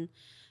bars and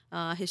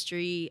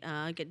history.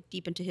 Get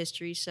deep into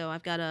history. So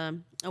I've got a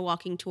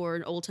walking tour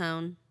in Old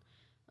Town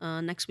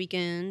next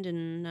weekend.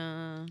 And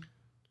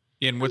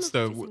And what's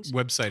the a few things.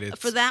 website? It's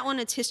for that one,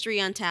 it's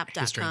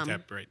historyontap.com. History on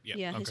Tap, right? Yeah.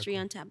 Yeah, Okay, cool.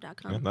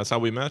 historyontap.com. Yeah, that's how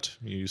we met.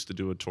 You used to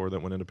do a tour that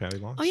went into Patty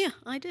Long's. Oh, yeah,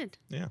 I did.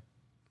 Yeah.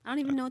 I don't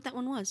even know what that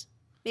one was.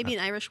 Maybe an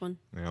Irish one.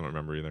 I don't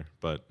remember either.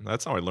 But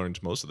that's how I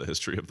learned most of the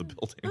history of the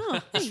building. Oh,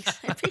 thanks.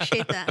 I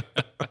appreciate that.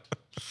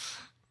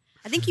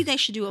 I think you guys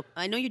should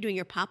I know you're doing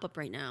your pop-up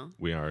right now,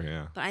 We are,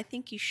 yeah. but I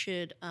think you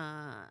should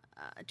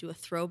do a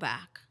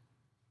throwback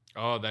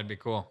Oh, that'd be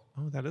cool.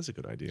 Oh, that is a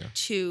good idea.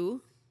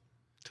 to,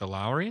 To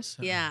Lowry's?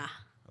 yeah.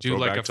 Do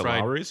like Throwback a to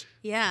fried, Lowry's?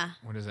 Yeah.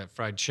 what is that?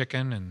 Fried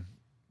chicken and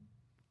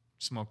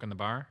smoke in the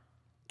bar?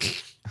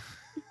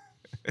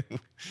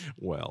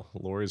 Well,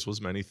 Lori's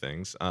was many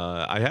things.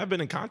 I have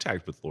been in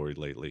contact with Lori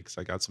lately because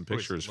I got some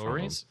pictures from him.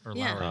 Lowry's or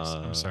Yeah. Lowry's?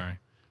 I'm sorry.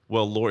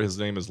 Well, his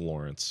name is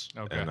Lawrence,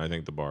 Okay. and I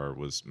think the bar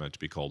was meant to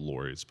be called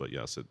Lori's, but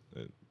yes, it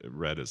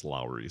read as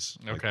Lowry's,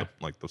 Okay.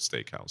 like the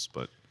steakhouse.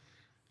 But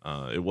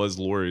it was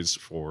Lori's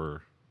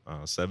for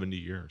 70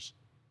 years.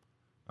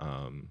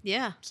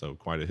 Yeah. So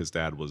his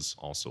dad was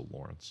also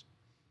Lawrence,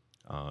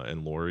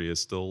 and Lori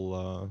is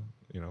still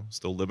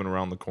still living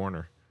around the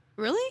corner.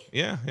 Really?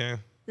 Yeah, yeah.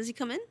 Does he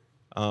come in?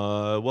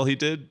 Well, he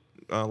did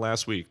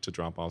last week to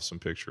drop off some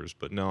pictures,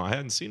 but no, I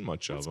hadn't seen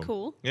much of That's him.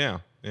 cool. Yeah,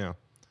 yeah.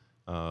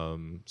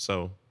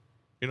 So,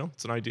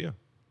 it's an idea.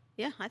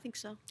 Yeah, I think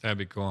so. That'd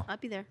be cool.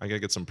 I'd be there. I gotta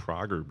get some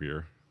Prager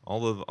beer.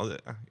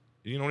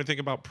 You know anything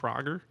about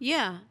Prager?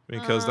 Yeah.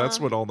 Because that's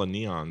what all the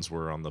neons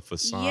were on the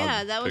facade.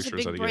 Yeah, that was a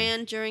pictures big he gave.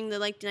 brand during the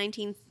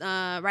 19th,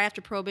 right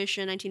after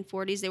Prohibition,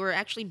 1940s. They were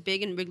actually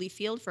big in Wrigley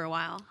Field for a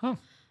while. Huh.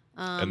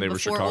 And they were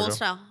before Chicago? Old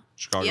Style.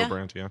 Chicago Yeah.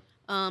 brand, yeah.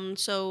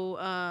 So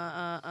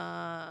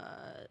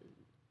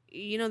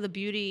the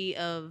beauty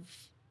of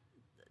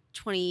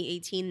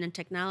 2018 and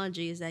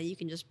technology is that you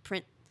can just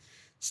print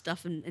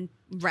stuff and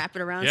wrap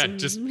it around. Yeah, some,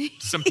 just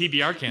some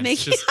PBR cans. Make-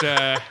 Just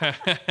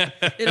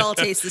it all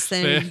tastes the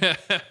same.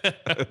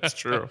 That's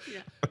true.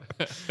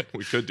 Yeah.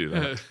 We could do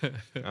that.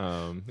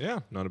 Yeah,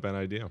 not a bad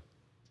idea.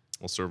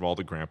 We'll serve all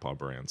the grandpa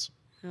brands.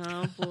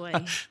 Oh boy.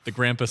 the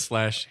grandpa /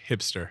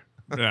 hipster.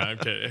 No, I'm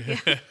kidding.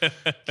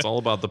 It's all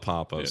about the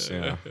pop-ups.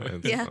 Yeah.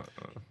 It's, Yeah.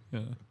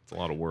 It's a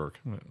lot of work.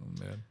 Oh,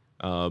 man.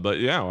 But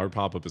yeah, our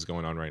pop-up is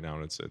going on right now,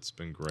 and it's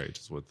been great.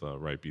 It's with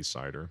Right B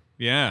Cider.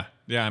 Yeah,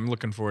 I'm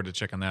looking forward to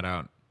checking that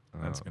out.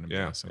 That's going to be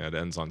awesome. Yeah, it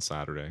ends on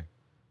Saturday.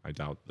 I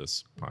doubt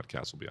this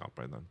podcast will be out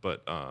by then,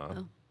 but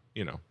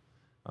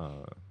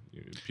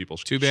people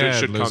Too bad.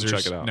 should come losers.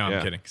 check it out. No, Yeah.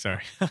 I'm kidding.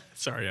 Sorry,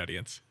 sorry,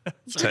 audience.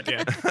 Sorry,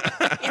 Dan.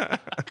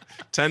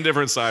 10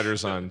 different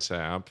ciders on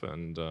tap,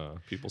 and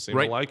people seem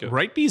to like it.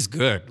 Right Bee's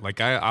good. Like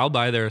I'll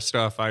buy their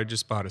stuff. I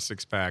just bought a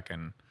 6-pack,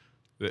 and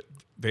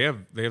they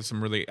have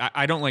some really.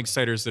 I don't like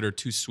ciders that are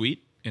too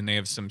sweet, and they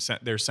have some.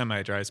 Their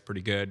semi-dry is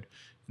pretty good,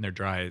 And they're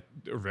dry,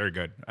 they're very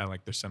good. I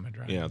like their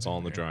semi-dry. Yeah, it's all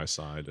on the dry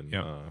side, and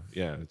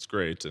yeah, it's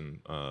great. And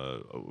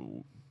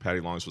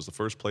Patty Long's was the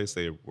first place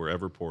they were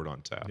ever poured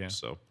on tap. Yeah.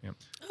 So,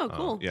 Oh,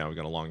 cool. yeah, we've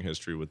got a long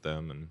history with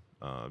them, and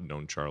I've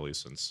known Charlie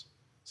since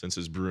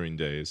his brewing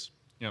days.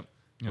 Yep.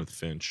 With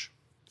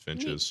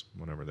Finches,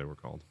 whatever they were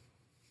called,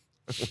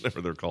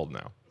 whatever they're called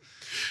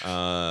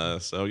now.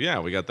 So yeah,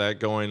 we got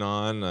that going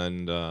on,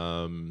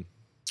 and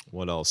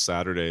what else?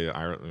 Saturday,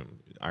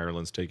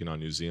 Ireland's taking on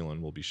New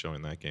Zealand. We'll be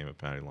showing that game at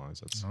Patty Long's.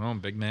 That's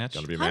Big match.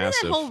 gonna be How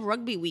massive. did that whole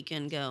rugby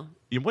weekend go?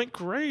 It went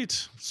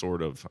great,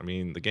 sort of. I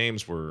mean, the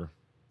games were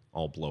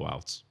all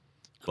blowouts,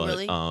 but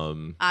Really?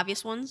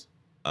 Obvious ones?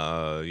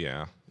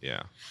 yeah.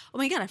 Oh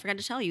my God, I forgot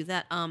to tell you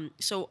that.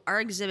 So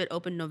our exhibit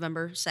opened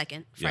November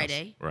 2nd,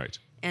 Friday. Yes, right.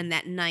 And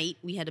that night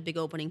we had a big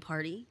opening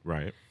party.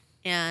 Right.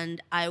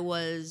 And I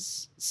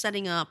was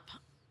setting up,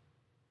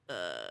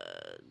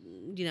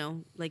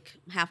 like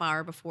half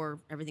hour before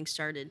everything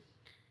started.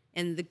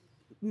 And the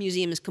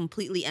museum is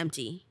completely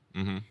empty.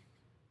 Mm-hmm.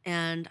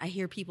 And I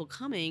hear people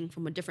coming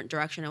from a different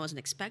direction I wasn't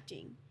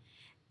expecting.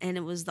 And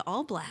it was the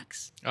All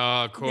Blacks.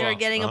 Oh, cool. They were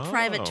getting a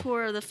private Oh.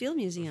 tour of the Field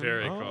Museum.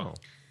 Very Oh. cool.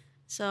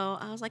 So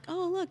I was like,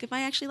 oh, look, if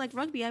I actually liked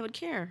rugby, I would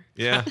care.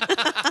 Yeah.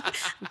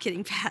 I'm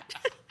kidding, Pat.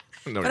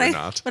 No, But you're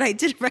not. But I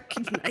did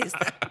recognize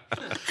that.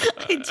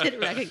 I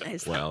did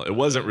recognize that. Well, it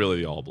wasn't really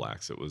the All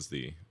Blacks. It was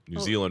the New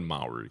Zealand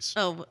Maoris.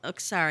 Oh,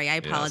 sorry. I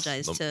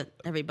apologize to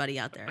everybody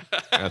out there.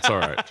 That's all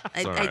right.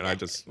 It's all right.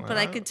 But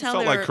I could tell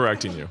felt they like were-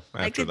 correcting you after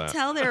I could that.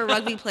 tell they were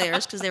rugby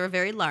players because they were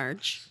very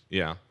large.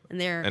 Yeah.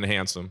 And And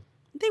handsome.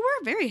 they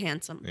were very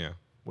handsome. Yeah.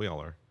 We all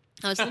are.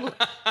 I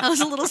was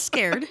a little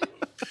scared.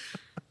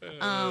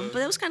 But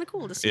it was kind of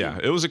cool to see. Yeah,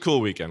 it was a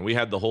cool weekend. We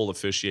had the whole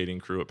officiating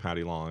crew at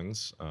Patty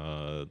Long's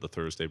the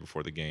Thursday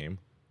before the game,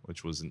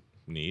 which was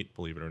neat,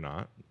 believe it or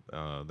not.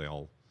 They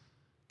all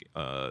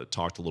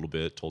talked a little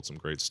bit, told some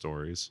great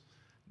stories.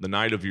 The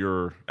night of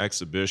your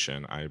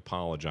exhibition, I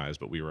apologize,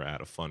 but we were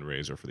at a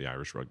fundraiser for the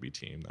Irish rugby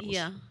team. That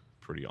was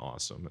pretty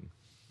awesome.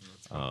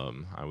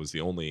 And I was the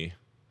only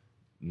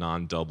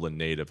non-Dublin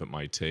native at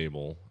my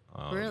table.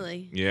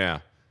 Really? Yeah.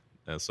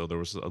 So there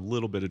was a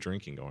little bit of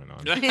drinking going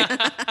on.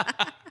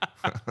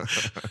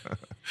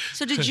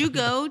 So did you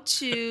go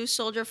to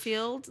Soldier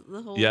Field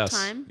the whole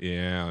time?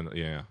 Yeah.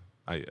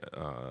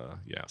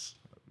 Yes.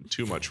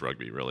 Too much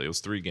rugby, really. It was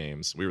 3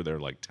 games. We were there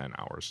like 10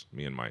 hours,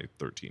 me and my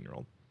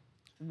 13-year-old.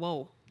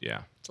 Whoa.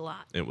 Yeah. It's a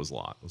lot. It was a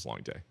lot. It was a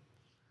long day.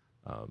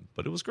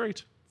 But it was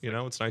great. You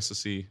know, it's nice to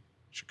see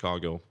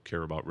Chicago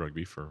care about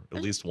rugby for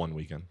at least one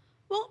weekend.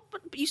 Well,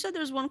 but you said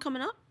there's one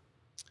coming up?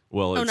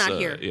 Well, it's not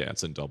here. Yeah,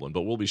 it's in Dublin,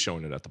 but we'll be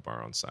showing it at the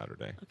bar on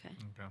Saturday. Okay.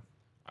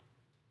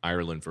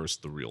 Ireland versus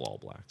the real All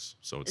Blacks.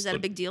 So it's Is that a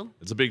big deal?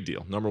 It's a big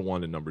deal. Number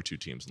 1 and number 2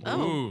 teams in the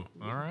league. Ooh,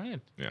 all right.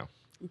 Yeah.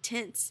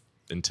 Intense.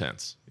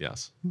 Intense.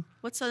 Yes.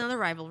 What's another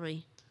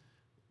rivalry?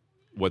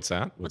 What's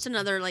that? What's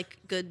another like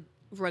good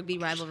rugby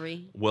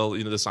rivalry? Well,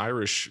 you know, this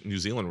Irish-New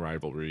Zealand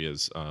rivalry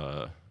is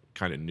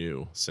kind of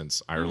new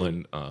since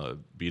Ireland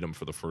beat them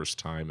for the first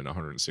time in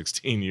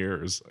 116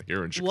 years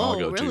here in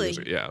Chicago. Whoa, 2 really? years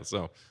ago. Yeah,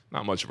 so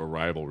not much of a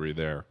rivalry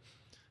there.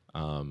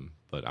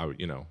 But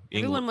Everyone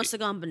England, must have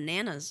gone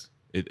bananas.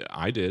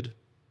 I did.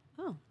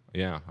 Oh.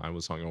 Yeah, I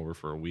was hungover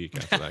for a week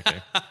after that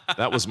game.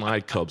 That was my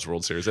Cubs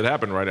World Series. It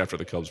happened right after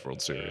the Cubs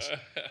World Series.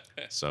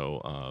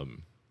 So,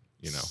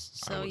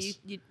 So I was,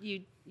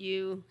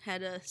 you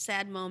had a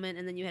sad moment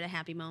and then you had a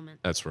happy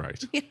moment. That's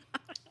right.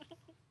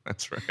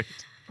 That's right.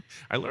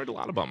 I learned a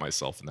lot about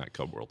myself in that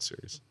Cub World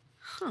Series.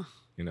 Huh.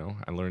 You know,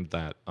 I learned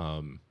that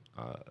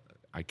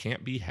I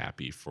can't be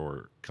happy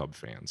for Cub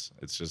fans.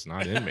 It's just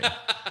not in me.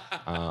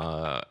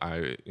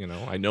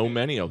 I know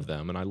many of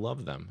them and I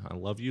love them. I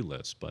love you,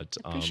 Liz, but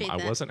Appreciate I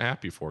that. wasn't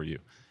happy for you.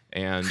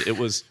 And it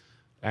was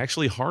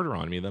actually harder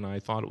on me than I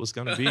thought it was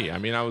going to be. I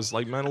mean, I was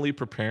like mentally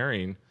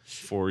preparing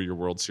for your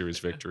World Series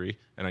victory,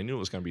 and I knew it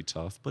was going to be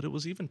tough, but it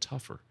was even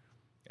tougher.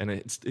 And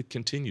it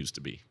continues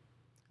to be.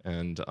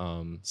 And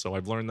so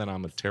I've learned that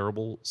I'm a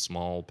terrible,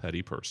 small,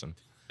 petty person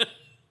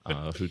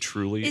who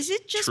truly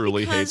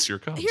hates your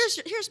Cubs.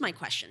 Here's my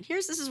question.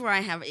 This is where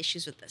I have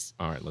issues with this.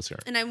 All right, let's hear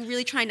it. And I'm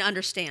really trying to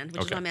understand,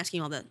 which is Okay. why I'm asking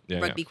you all the Yeah,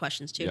 rugby yeah.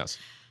 questions too. Yes.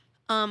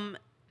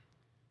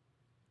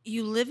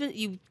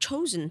 You've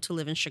chosen to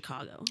live in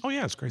Chicago. Oh,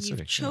 yeah, it's a great You've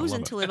city.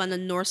 chosen to live on the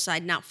north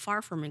side, not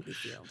far from Wrigley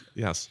Field.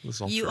 Yes, this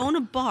is all You true. own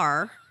a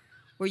bar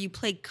where you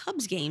play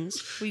Cubs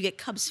games, where you get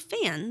Cubs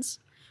fans,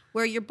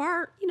 where your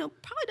bar,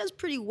 probably does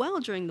pretty well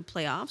during the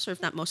playoffs, or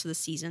if not most of the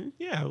season.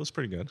 Yeah, it was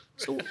pretty good.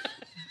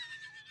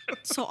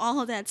 So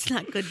all of that's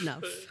not good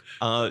enough.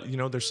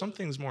 There's some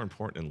things more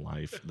important in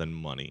life than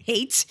money.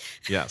 Hate.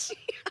 Yes.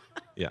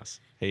 Yes.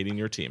 Hating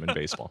your team in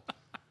baseball.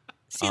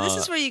 See, this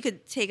is where you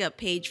could take a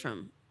page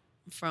from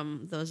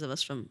those of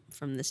us from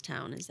this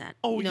town. Is that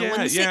Oh, when the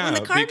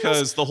Cardinals,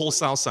 because the whole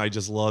South Side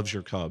just loves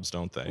your Cubs,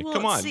 don't they? Well,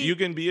 Come on, see- you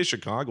can be a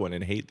Chicagoan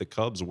and hate the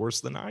Cubs worse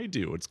than I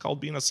do. It's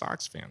called being a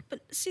Sox fan.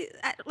 But see,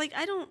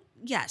 I don't.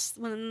 Yes,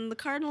 when the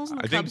Cardinals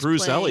and the I think Cubs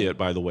Bruce play, Elliott,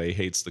 by the way,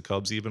 hates the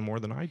Cubs even more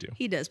than I do.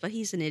 He does, but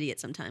he's an idiot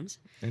sometimes.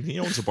 And he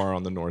owns a bar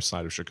on the north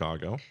side of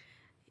Chicago.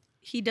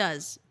 He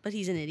does, but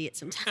he's an idiot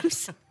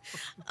sometimes.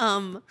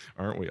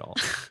 Aren't we all?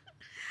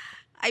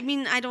 I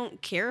mean, I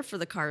don't care for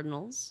the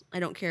Cardinals.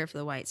 I don't care for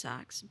the White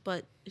Sox.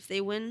 But if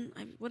they win,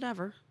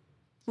 whatever.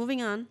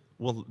 Moving on.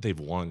 Well, they've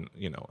won,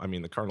 I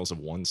mean, the Cardinals have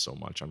won so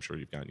much. I'm sure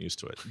you've gotten used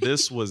to it.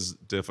 This was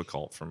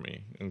difficult for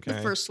me, okay?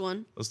 The first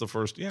one. That was the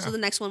first, yeah. So the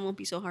next one won't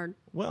be so hard.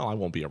 Well, I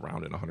won't be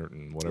around in 100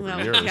 and whatever Oh,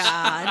 years.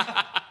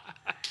 God.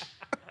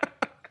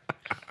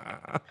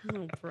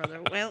 Oh,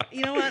 brother. Well,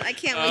 you know what? I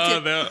can't wait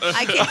to. no.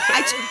 I can't.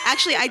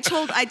 Actually, I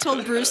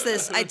told Bruce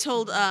this. I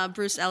told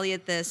Bruce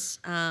Elliott this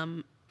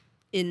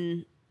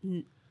in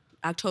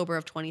October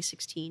of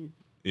 2016.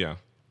 Yeah.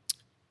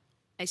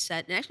 I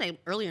said, and actually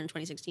earlier in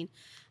 2016,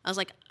 I was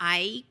like,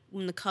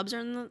 when the Cubs are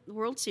in the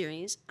World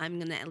Series, I'm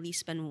going to at least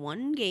spend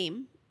one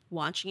game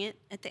watching it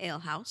at the Ale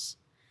House.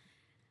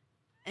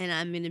 And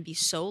I'm going to be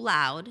so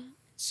loud,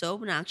 so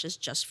obnoxious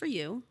just for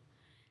you,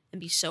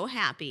 and be so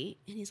happy.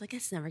 And he's like,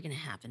 it's never going to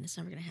happen. It's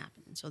never going to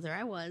happen. And so there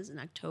I was in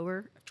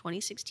October of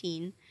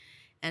 2016,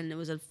 and it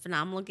was a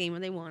phenomenal game where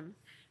they won.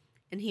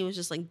 And he was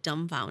just like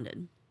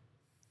dumbfounded.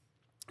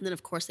 And then,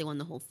 of course, they won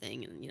the whole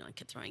thing, and, I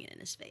kept throwing it in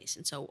his face.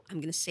 And so I'm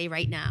going to say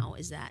right now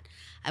is that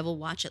I will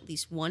watch at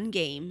least one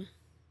game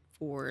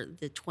for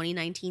the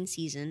 2019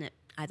 season at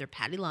either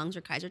Patty Long's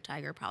or Kaiser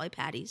Tiger, probably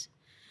Patty's,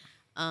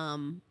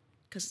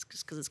 because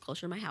it's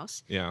closer to my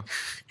house. Yeah.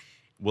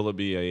 Will it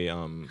be a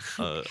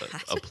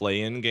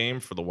play-in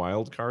game for the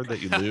wild card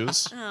that you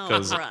lose?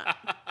 Because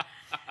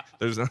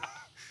there's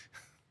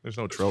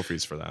no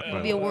trophies for that.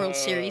 It'll be a World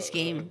Series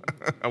game.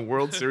 A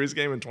World Series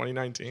game in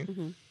 2019?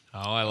 Mm-hmm.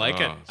 Oh, I like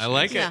it. I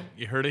like Yeah. it.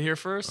 You heard it here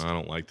first. I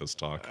don't like this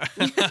talk.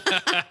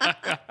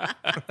 I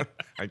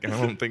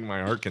don't think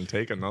my heart can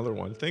take another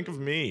one. Think of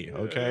me,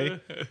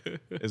 okay?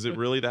 Is it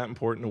really that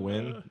important to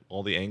win?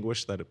 All the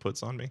anguish that it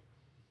puts on me?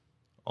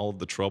 All of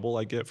the trouble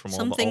I get from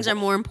Some all things the, are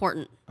more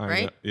important,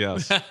 right?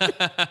 Yes.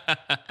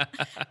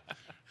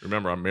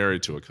 Remember, I'm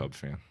married to a Cub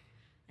fan.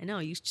 I know.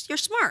 You're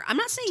smart. I'm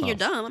not saying you're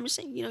Tough. dumb. I'm just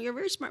saying, you're a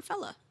very smart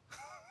fella.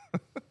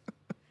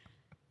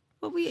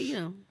 But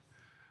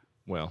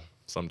Well,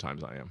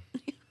 sometimes I am.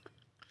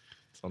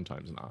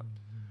 Sometimes not.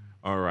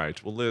 All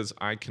right. Well, Liz,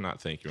 I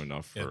cannot thank you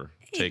enough for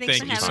taking thanks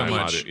some for time having me.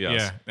 out of it.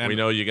 Yes. Yeah, We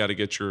know you got to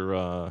get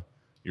your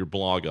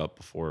blog up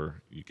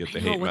before you get the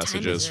I know. hate What time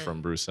messages is it?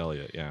 from Bruce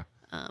Elliott. Yeah.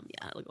 yeah,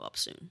 it'll go up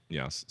soon.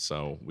 Yes.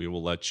 So we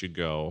will let you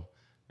go.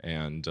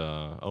 And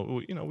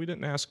we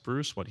didn't ask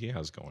Bruce what he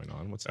has going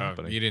on. What's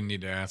happening? You didn't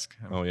need to ask.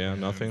 Oh yeah,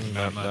 nothing.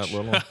 Not that much.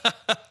 little.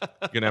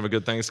 You gonna have a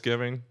good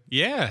Thanksgiving?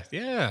 Yeah.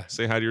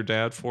 Say hi to your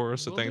dad for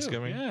us Will at do.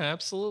 Thanksgiving. Yeah,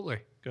 absolutely.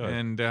 Good.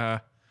 And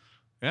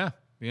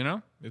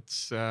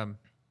it's I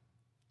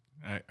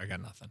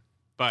got nothing.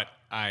 But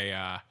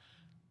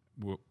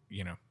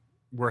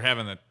we're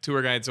having the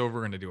tour guides over.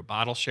 We're going to do a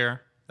bottle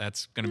share.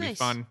 That's going to be Nice.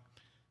 fun.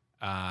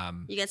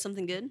 You got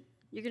something good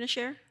you're gonna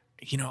share?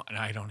 And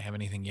I don't have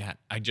anything yet.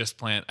 I just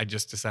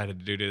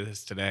decided to do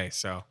this today,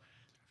 so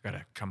I've got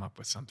to come up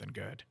with something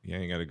good. Yeah,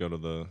 you got to go to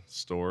the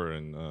store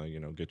and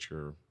get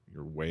your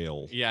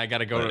whale. Yeah, I got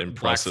to go to Black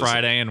impresses-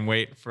 Friday and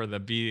wait for the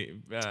bee.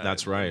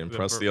 That's right.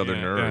 Impress the other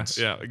nerds.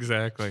 Yeah,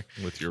 exactly.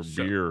 With your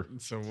beer.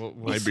 So we'll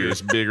My see.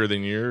 beer's bigger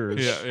than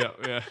yours.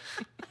 Yeah.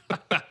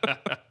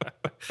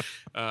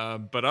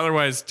 But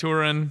otherwise,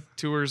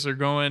 tours are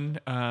going.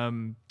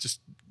 Rocking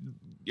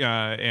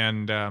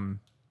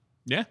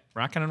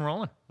and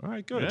rolling. All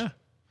right, good. Yeah.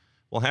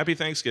 Well, happy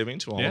Thanksgiving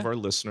to all of our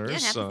listeners. Yeah,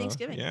 happy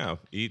Thanksgiving. Yeah,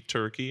 eat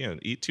turkey and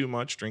eat too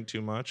much, drink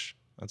too much.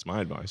 That's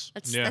my advice.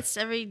 That's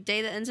every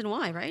day that ends in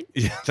Y, right?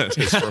 Yeah, that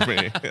is for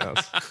me.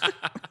 Yes.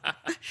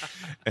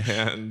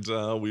 And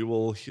we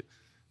will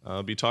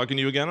be talking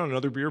to you again on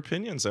another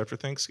Beerpinions after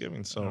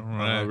Thanksgiving. So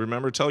right.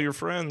 remember, tell your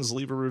friends,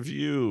 leave a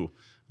review.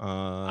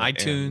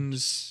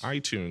 iTunes,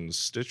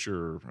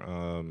 Stitcher,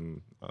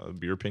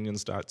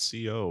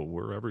 beerpinions.co.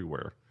 We're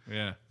everywhere.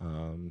 Yeah.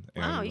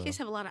 Wow, you guys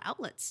have a lot of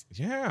outlets.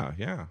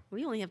 Yeah.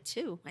 We only have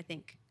 2, I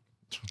think.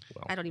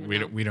 Well, I don't even We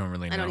know. don't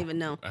really know. I don't even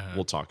know.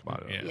 we'll talk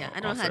about it. Yeah, I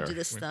don't know how to do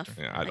this stuff.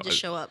 Yeah, I just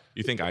show up.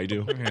 You think I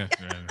do? Yeah.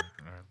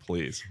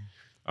 Please.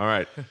 All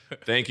right.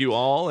 Thank you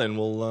all, and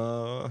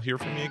we'll hear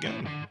from you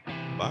again.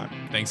 Bye.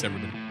 Thanks,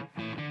 everybody.